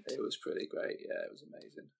 Was it good? It was pretty great. Yeah, it was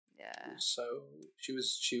amazing. Yeah. So she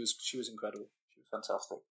was incredible. She was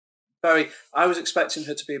fantastic. I was expecting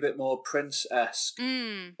her to be a bit more Prince-esque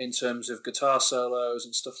in terms of guitar solos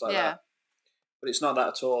and stuff like that. But it's not that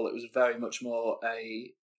at all. It was very much more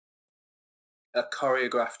a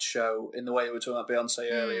choreographed show in the way we were talking about Beyonce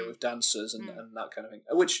earlier with dancers and that kind of thing.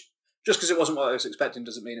 Which, just because it wasn't what I was expecting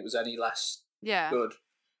doesn't mean it was any less good.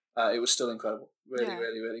 It was still incredible. Really,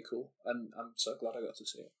 really, really cool. And I'm so glad I got to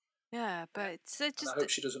see it. Yeah, but it's just. And I hope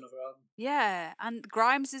she does another album. Yeah, and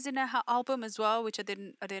Grimes is in her album as well, which I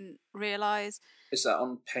didn't realize. Is that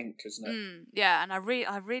on Pink, isn't it? Yeah, and I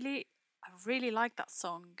really like that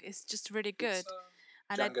song. It's just really good.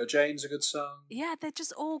 And Django Jane's a good song. Yeah, they're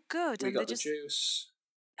just all good. We Got the Juice.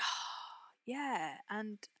 Yeah,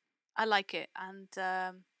 and I like it, and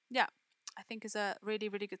I think it's a really,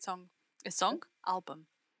 really good song. Album.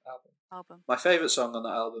 My favourite song on that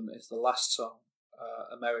album is the last song,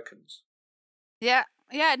 Americans. Yeah,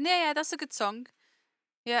 that's a good song.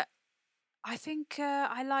 Yeah, I think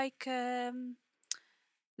I like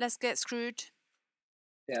Let's Get Screwed.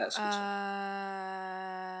 Yeah, that's a good song.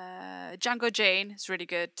 Django Jane is really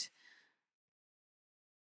good.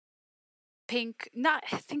 Pink,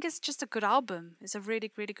 I think it's just a good album. It's a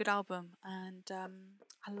really, really good album, and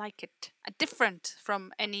I like it. Different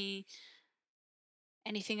from anything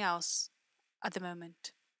else at the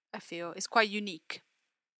moment. I feel it's quite unique.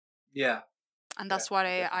 Yeah. And that's what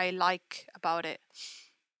I like about it.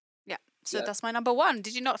 Yeah. So that's my number one.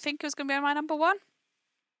 Did you not think it was going to be my number one?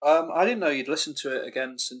 I didn't know you'd listened to it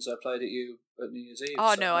again since I played it you at New Year's Eve.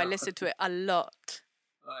 Oh, no, I listened to it a lot.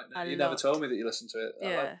 Right, no, you never told me that you listened to it.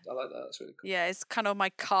 Yeah. I like that. That's really cool. Yeah, it's kind of my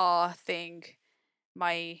car thing.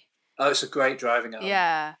 It's a great driving album.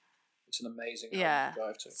 Yeah. It's an amazing album to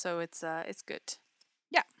drive to. So it's good.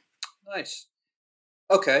 Yeah. Nice.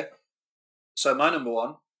 Okay. So my number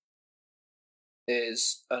one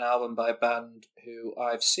is an album by a band who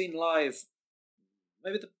I've seen live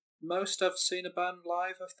maybe the most I've seen a band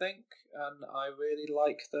live, I think, and I really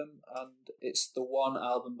like them. And it's the one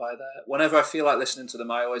album by there. Whenever I feel like listening to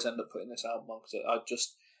them, I always end up putting this album on because I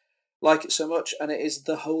just like it so much. And it is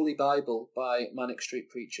The Holy Bible by Manic Street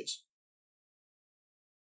Preachers.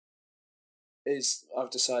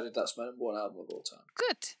 I've decided that's my number one album of all time.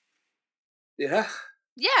 Good. Yeah.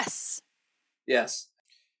 Yes. Yes.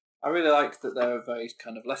 I really like that they're a very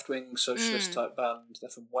kind of left-wing socialist type band.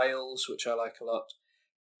 They're from Wales, which I like a lot.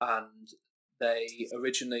 And they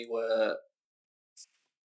originally were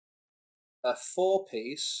a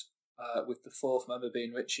four-piece, with the fourth member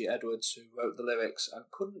being Richie Edwards, who wrote the lyrics and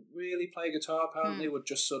couldn't really play guitar, apparently, would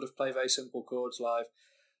just sort of play very simple chords live.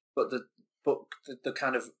 But the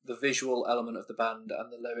kind of the visual element of the band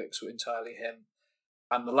and the lyrics were entirely him.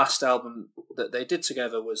 And the last album that they did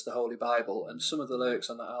together was The Holy Bible, and some of the lyrics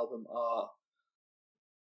on that album are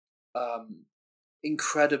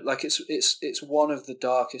incredible. Like it's one of the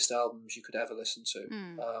darkest albums you could ever listen to.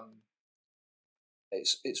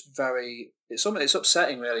 It's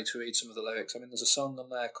upsetting really to read some of the lyrics. I mean, there's a song on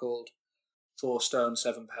there called 4 Stone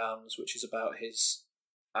 7 Pounds, which is about his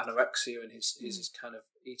anorexia and his kind of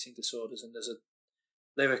eating disorders, and there's a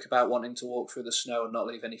lyric about wanting to walk through the snow and not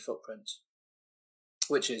leave any footprints,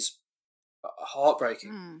 which is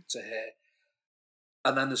heartbreaking to hear.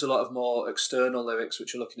 And then there's a lot of more external lyrics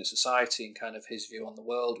which are looking at society and kind of his view on the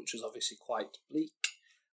world, which is obviously quite bleak.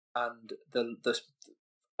 And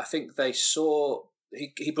I think they saw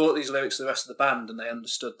he brought these lyrics to the rest of the band, and they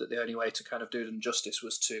understood that the only way to kind of do them justice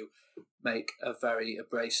was to make a very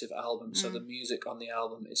abrasive album. So the music on the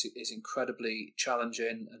album is incredibly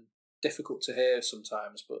challenging and difficult to hear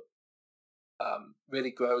sometimes, but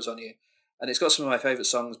really grows on you. And it's got some of my favourite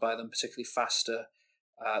songs by them, particularly Faster.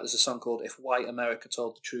 There's a song called If White America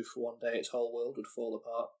Told the Truth for One Day, Its Whole World Would Fall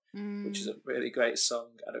Apart, which is a really great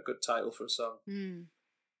song and a good title for a song.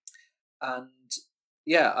 And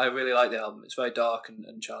yeah, I really like the album. It's very dark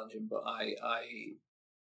and challenging, but I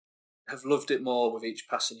have loved it more with each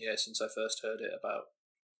passing year since I first heard it about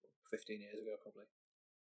 15 years ago, probably.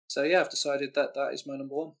 So yeah, I've decided that is my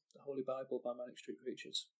number one, The Holy Bible by Manic Street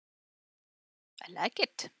Preachers. I like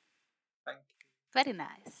it. Thank you. Very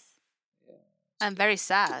nice. Yeah. And very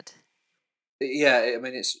sad. Yeah, I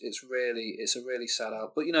mean it's a really sad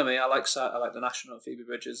album. But you know me, I like The National and Phoebe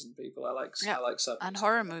Bridgers and people. I like sad and music.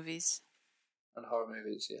 horror movies. And horror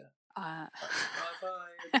movies, yeah. That's my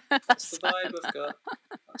vibe. That's That's the vibe I've got.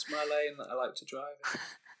 That's my lane that I like to drive in.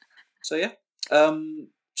 So yeah.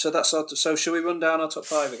 So shall we run down our top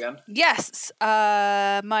 5 again? Yes.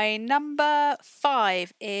 My number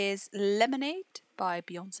 5 is Lemonade by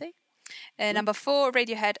Beyonce. Number 4,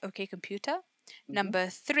 Radiohead, OK Computer. Number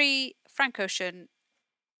 3, Frank Ocean.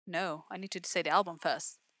 No, I need to say the album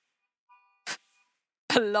first.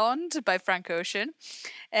 Blonde by Frank Ocean.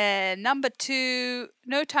 Number 2,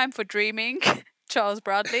 No Time for Dreaming, Charles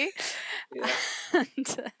Bradley.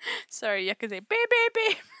 And, sorry, you can say beep, beep,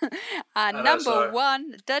 beep. And number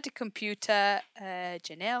 1, Dirty Computer,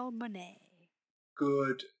 Janelle Monáe.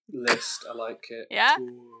 Good list. I like it. Yeah?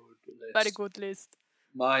 Good list. Very good list.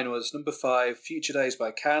 Mine was number 5, Future Days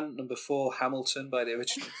by Can. Number 4, Hamilton by the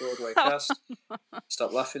original Broadway cast.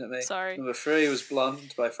 Stop laughing at me. Sorry. Number 3 was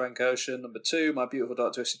Blonde by Frank Ocean. Number 2, My Beautiful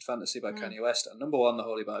Dark Twisted Fantasy by Kanye West. And number 1, The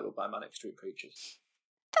Holy Bible by Manic Street Preachers.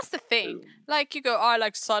 That's the thing. Boom. Like, you go, I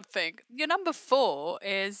like sad thing. Your number 4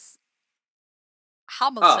 is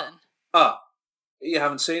Hamilton. You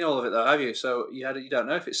haven't seen all of it though, have you? So you don't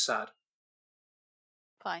know if it's sad.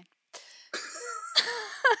 Fine.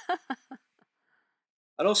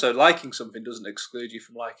 And also, liking something doesn't exclude you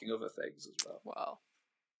from liking other things as well.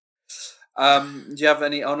 Wow. Do you have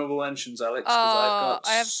any honourable mentions, Alex? 'Cause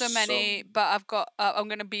I have so many, but I've got. I'm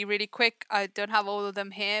going to be really quick. I don't have all of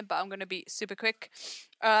them here, but I'm going to be super quick.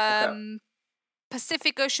 Okay.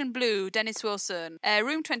 Pacific Ocean Blue, Dennis Wilson.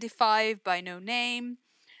 Room 25 by No Name.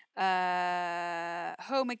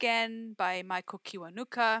 Home Again by Michael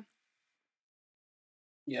Kiwanuka.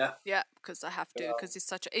 Yeah. Yeah, because I have to, because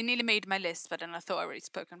it nearly made my list, but then I thought I already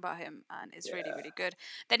spoken about him, and it's really, really good.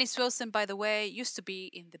 Dennis Wilson, by the way, used to be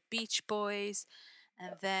in the Beach Boys,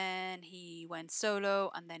 and then he went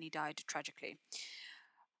solo, and then he died tragically.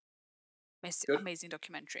 Amazing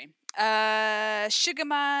documentary.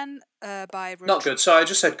 Sugarman by... Not good. Sorry, I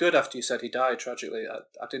just said good after you said he died tragically.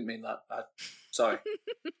 I didn't mean that. Sorry.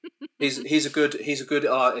 He's a good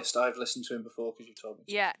artist. I've listened to him before because you told me.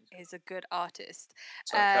 Yeah, he's a good artist.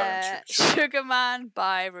 Sorry, Sugarman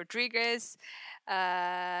by Rodriguez.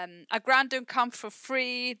 A Grand Don't Come for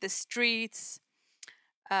Free, The Streets.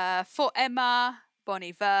 For Emma, Bon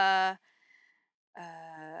Iver.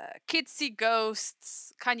 Kids See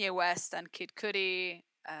Ghosts, Kanye West and Kid Cudi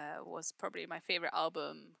was probably my favorite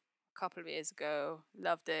album a couple of years ago.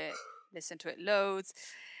 Loved it. Listened to it loads.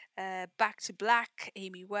 Back to Black,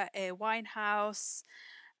 Winehouse.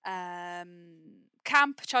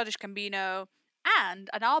 Camp, Childish Gambino. And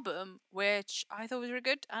an album which I thought was really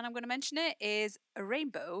good, and I'm going to mention it, is A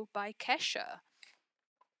Rainbow by Kesha.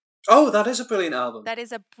 Oh, that is a brilliant album. That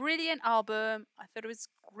is a brilliant album. I thought it was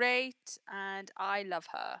great, and I love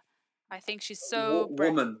her. I think she's so...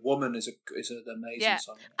 Woman is an amazing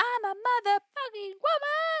song. I'm a motherfucking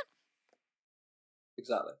woman!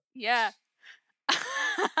 Exactly. Yeah.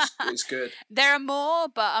 It's good. There are more,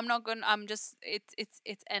 but I'm not gonna...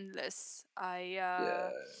 It's endless. Yeah.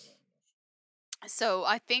 So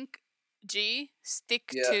I think, G, stick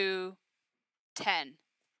to 10.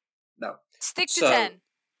 No. Stick to 10.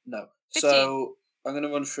 No. 15. So I'm going to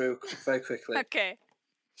run through very quickly. Okay.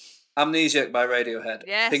 Amnesiac by Radiohead.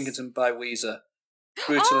 Yes. Pinkerton by Weezer.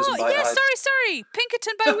 Brutalism by sorry.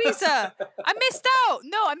 Pinkerton by Weezer. I missed out.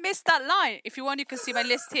 No, I missed that line. If you want, you can see my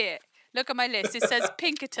list here. Look at my list. It says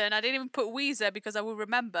Pinkerton. I didn't even put Weezer because I will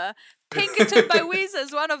remember. Pinkerton by Weezer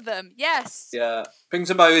is one of them. Yes. Yeah.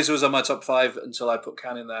 Pinkerton by Weezer was on my top 5 until I put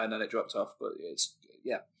Can in there and then it dropped off. But it's,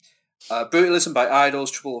 yeah. Brutalism by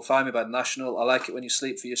Idols. Trouble Will Find Me by The National. I Like It When You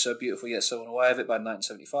Sleep For You're So Beautiful Yet So Unaware of It by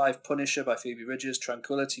 1975. Punisher by Phoebe Bridgers.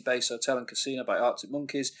 Tranquility, Base Hotel and Casino by Arctic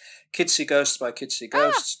Monkeys. Kids See Ghosts by Kids See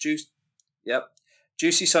Ghosts.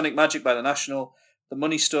 Juicy Sonic Magic by The National. The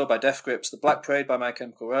Money Store by Death Grips. The Black Parade by My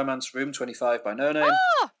Chemical Romance. Room 25 by No Name.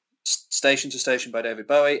 Station to Station by David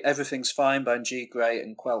Bowie. Everything's Fine by G. Gray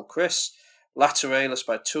and Quell Chris. Lateralis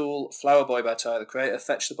by Tool. Flower Boy by Tyler the Creator.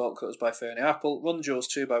 Fetch the Bolt Cutters by Fiona Apple. Run the Jewels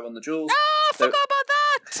 2 by Run the Jewels. I forgot about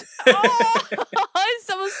that!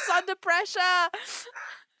 Someone's under pressure!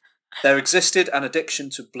 There Existed an Addiction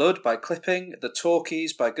to Blood by Clipping. The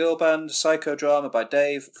Talkies by Girl Band. Psychodrama by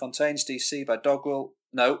Dave. Fontaines DC by Dogwell.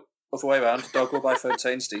 No, other way around. Dogwell by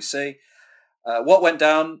Fontaines DC. What Went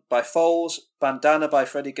Down by Foals. Bandana by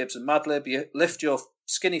Freddie Gibbs and Madlib. Lift Your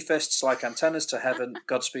Skinny Fists Like Antennas to Heaven.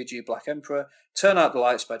 Godspeed You Black Emperor. Turn Out the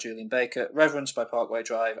Lights by Julian Baker. Reverence by Parkway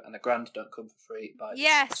Drive. And The Grand Don't Come For Free by...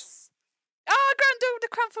 Yes! Oh, Grand Don't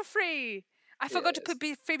Come For Free! I forgot to put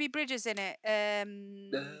Phoebe Bridgers in it.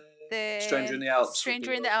 The Stranger in the Alps.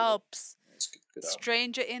 Stranger in the Alps. It's good album.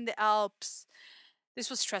 Stranger in the Alps. This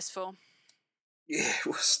was stressful. Yeah, it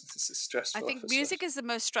was. This is stressful. I think music is the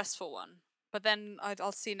most stressful one. But then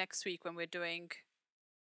I'll see next week when we're doing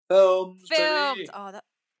films. Baby. Oh,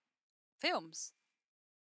 films.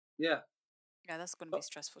 Yeah. Yeah, that's going to be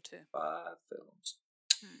stressful too. 5 films.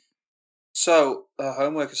 So,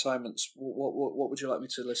 homework assignments. What would you like me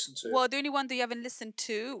to listen to? Well, the only one that you haven't listened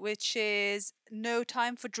to, which is No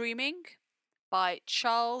Time for Dreaming by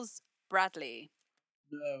Charles Bradley.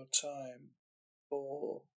 No Time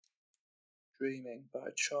for Dreaming by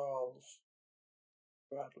Charles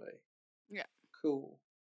Bradley. Yeah. Cool.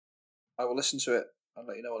 I will listen to it and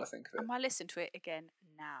let you know what I think of it. I might listen to it again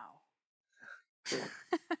now.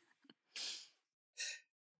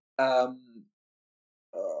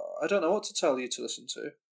 I don't know what to tell you to listen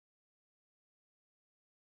to.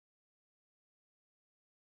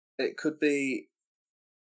 It could be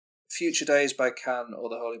Future Days by Can or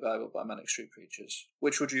The Holy Bible by Manic Street Preachers.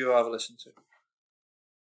 Which would you rather listen to?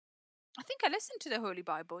 I think I listened to The Holy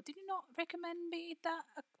Bible. Did you not recommend me that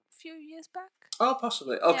a few years back? Oh,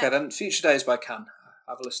 possibly. Okay, then Future Days by Can.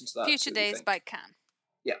 Have a listen to that. Future Days by Can.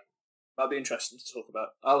 Yeah. That'd be interesting to talk about.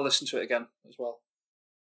 I'll listen to it again as well.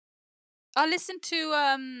 I'll listen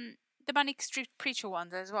to the Manic Street Preacher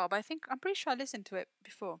ones as well, but I'm pretty sure I listened to it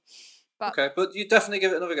before. But okay, but you definitely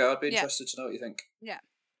give it another go. I'd be interested to know what you think. Yeah.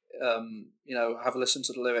 Have a listen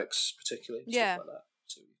to the lyrics particularly. Yeah. Stuff like that.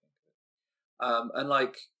 See what you think of it.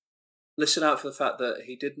 And listen out for the fact that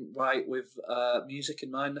he didn't write with music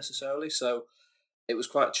in mind necessarily. So it was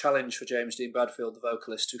quite a challenge for James Dean Bradfield, the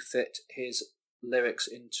vocalist, to fit his lyrics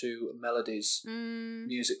into melodies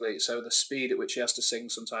musically. So the speed at which he has to sing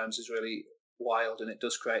sometimes is really wild, and it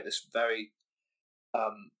does create this very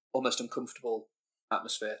almost uncomfortable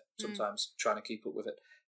atmosphere sometimes trying to keep up with it.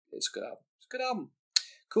 It's a good album.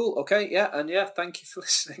 Cool. Okay. Yeah. And thank you for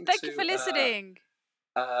listening. Thank you for listening.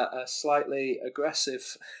 A slightly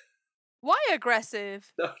aggressive. Why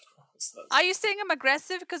aggressive? No, it's not. Are you saying I'm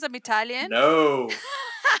aggressive because I'm Italian? No.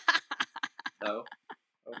 No,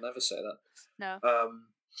 I would never say that. No.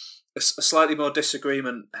 A slightly more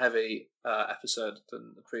disagreement-heavy episode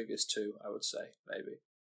than the previous 2, I would say, maybe.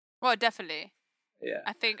 Well, definitely. Yeah.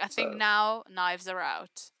 I think now Knives Are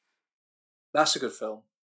Out. That's a good film.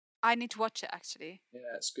 I need to watch it actually.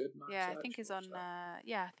 Yeah, it's good. I think it's on.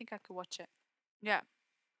 I think I could watch it. Yeah.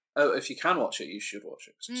 Oh, if you can watch it, you should watch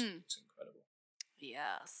it. 'Cause it's incredible.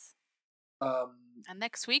 Yes. And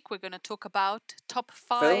next week we're going to talk about top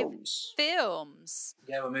 5 films.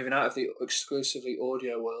 Yeah, we're moving out of the exclusively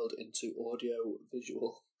audio world into audio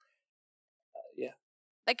visual. Yeah.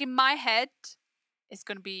 Like in my head, it's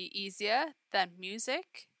going to be easier than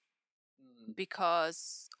music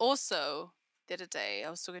because also the other day I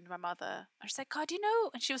was talking to my mother. I was like, God,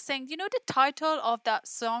 and she was saying, the title of that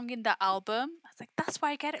song in the album? I was like, that's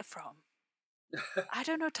where I get it from. I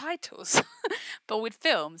don't know titles. But with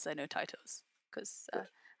films, I know titles because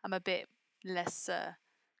I'm a bit less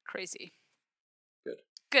crazy.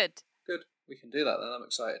 Good. We can do that then. I'm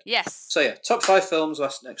excited. Yes. So yeah, top 5 films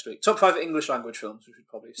next week. Top 5 English language films, we should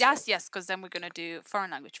probably say. Yes, because then we're going to do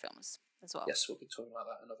foreign language films as well. Yes, we'll be talking about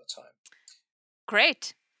that another time.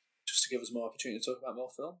 Great. Just to give us more opportunity to talk about more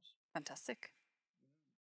films. Fantastic.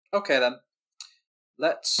 Okay then.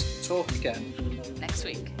 Let's talk again. Next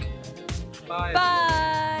week. Bye.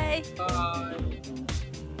 Bye. Bye.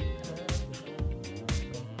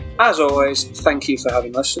 As always, thank you for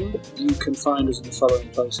having listened. You can find us in the following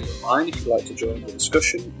places online if you'd like to join the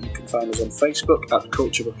discussion. You can find us on Facebook at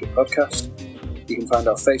Culture Bucket Podcast. You can find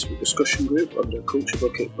our Facebook discussion group under Culture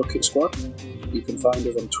Bucket Squad. You can find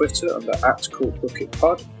us on Twitter under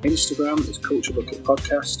 @CultBucketPod. Instagram is Culture Bucket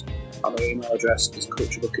Podcast. And our email address is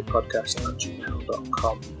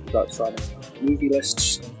culturebucketpodcast@gmail.com. If you'd like to find any movie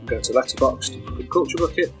lists, you can go to Letterboxd and look at Culture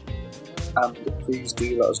Bucket. And please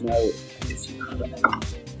do let us know if you have any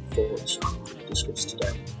thoughts on what we discussed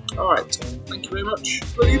today. Alright, thank you very much.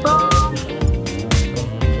 Bye.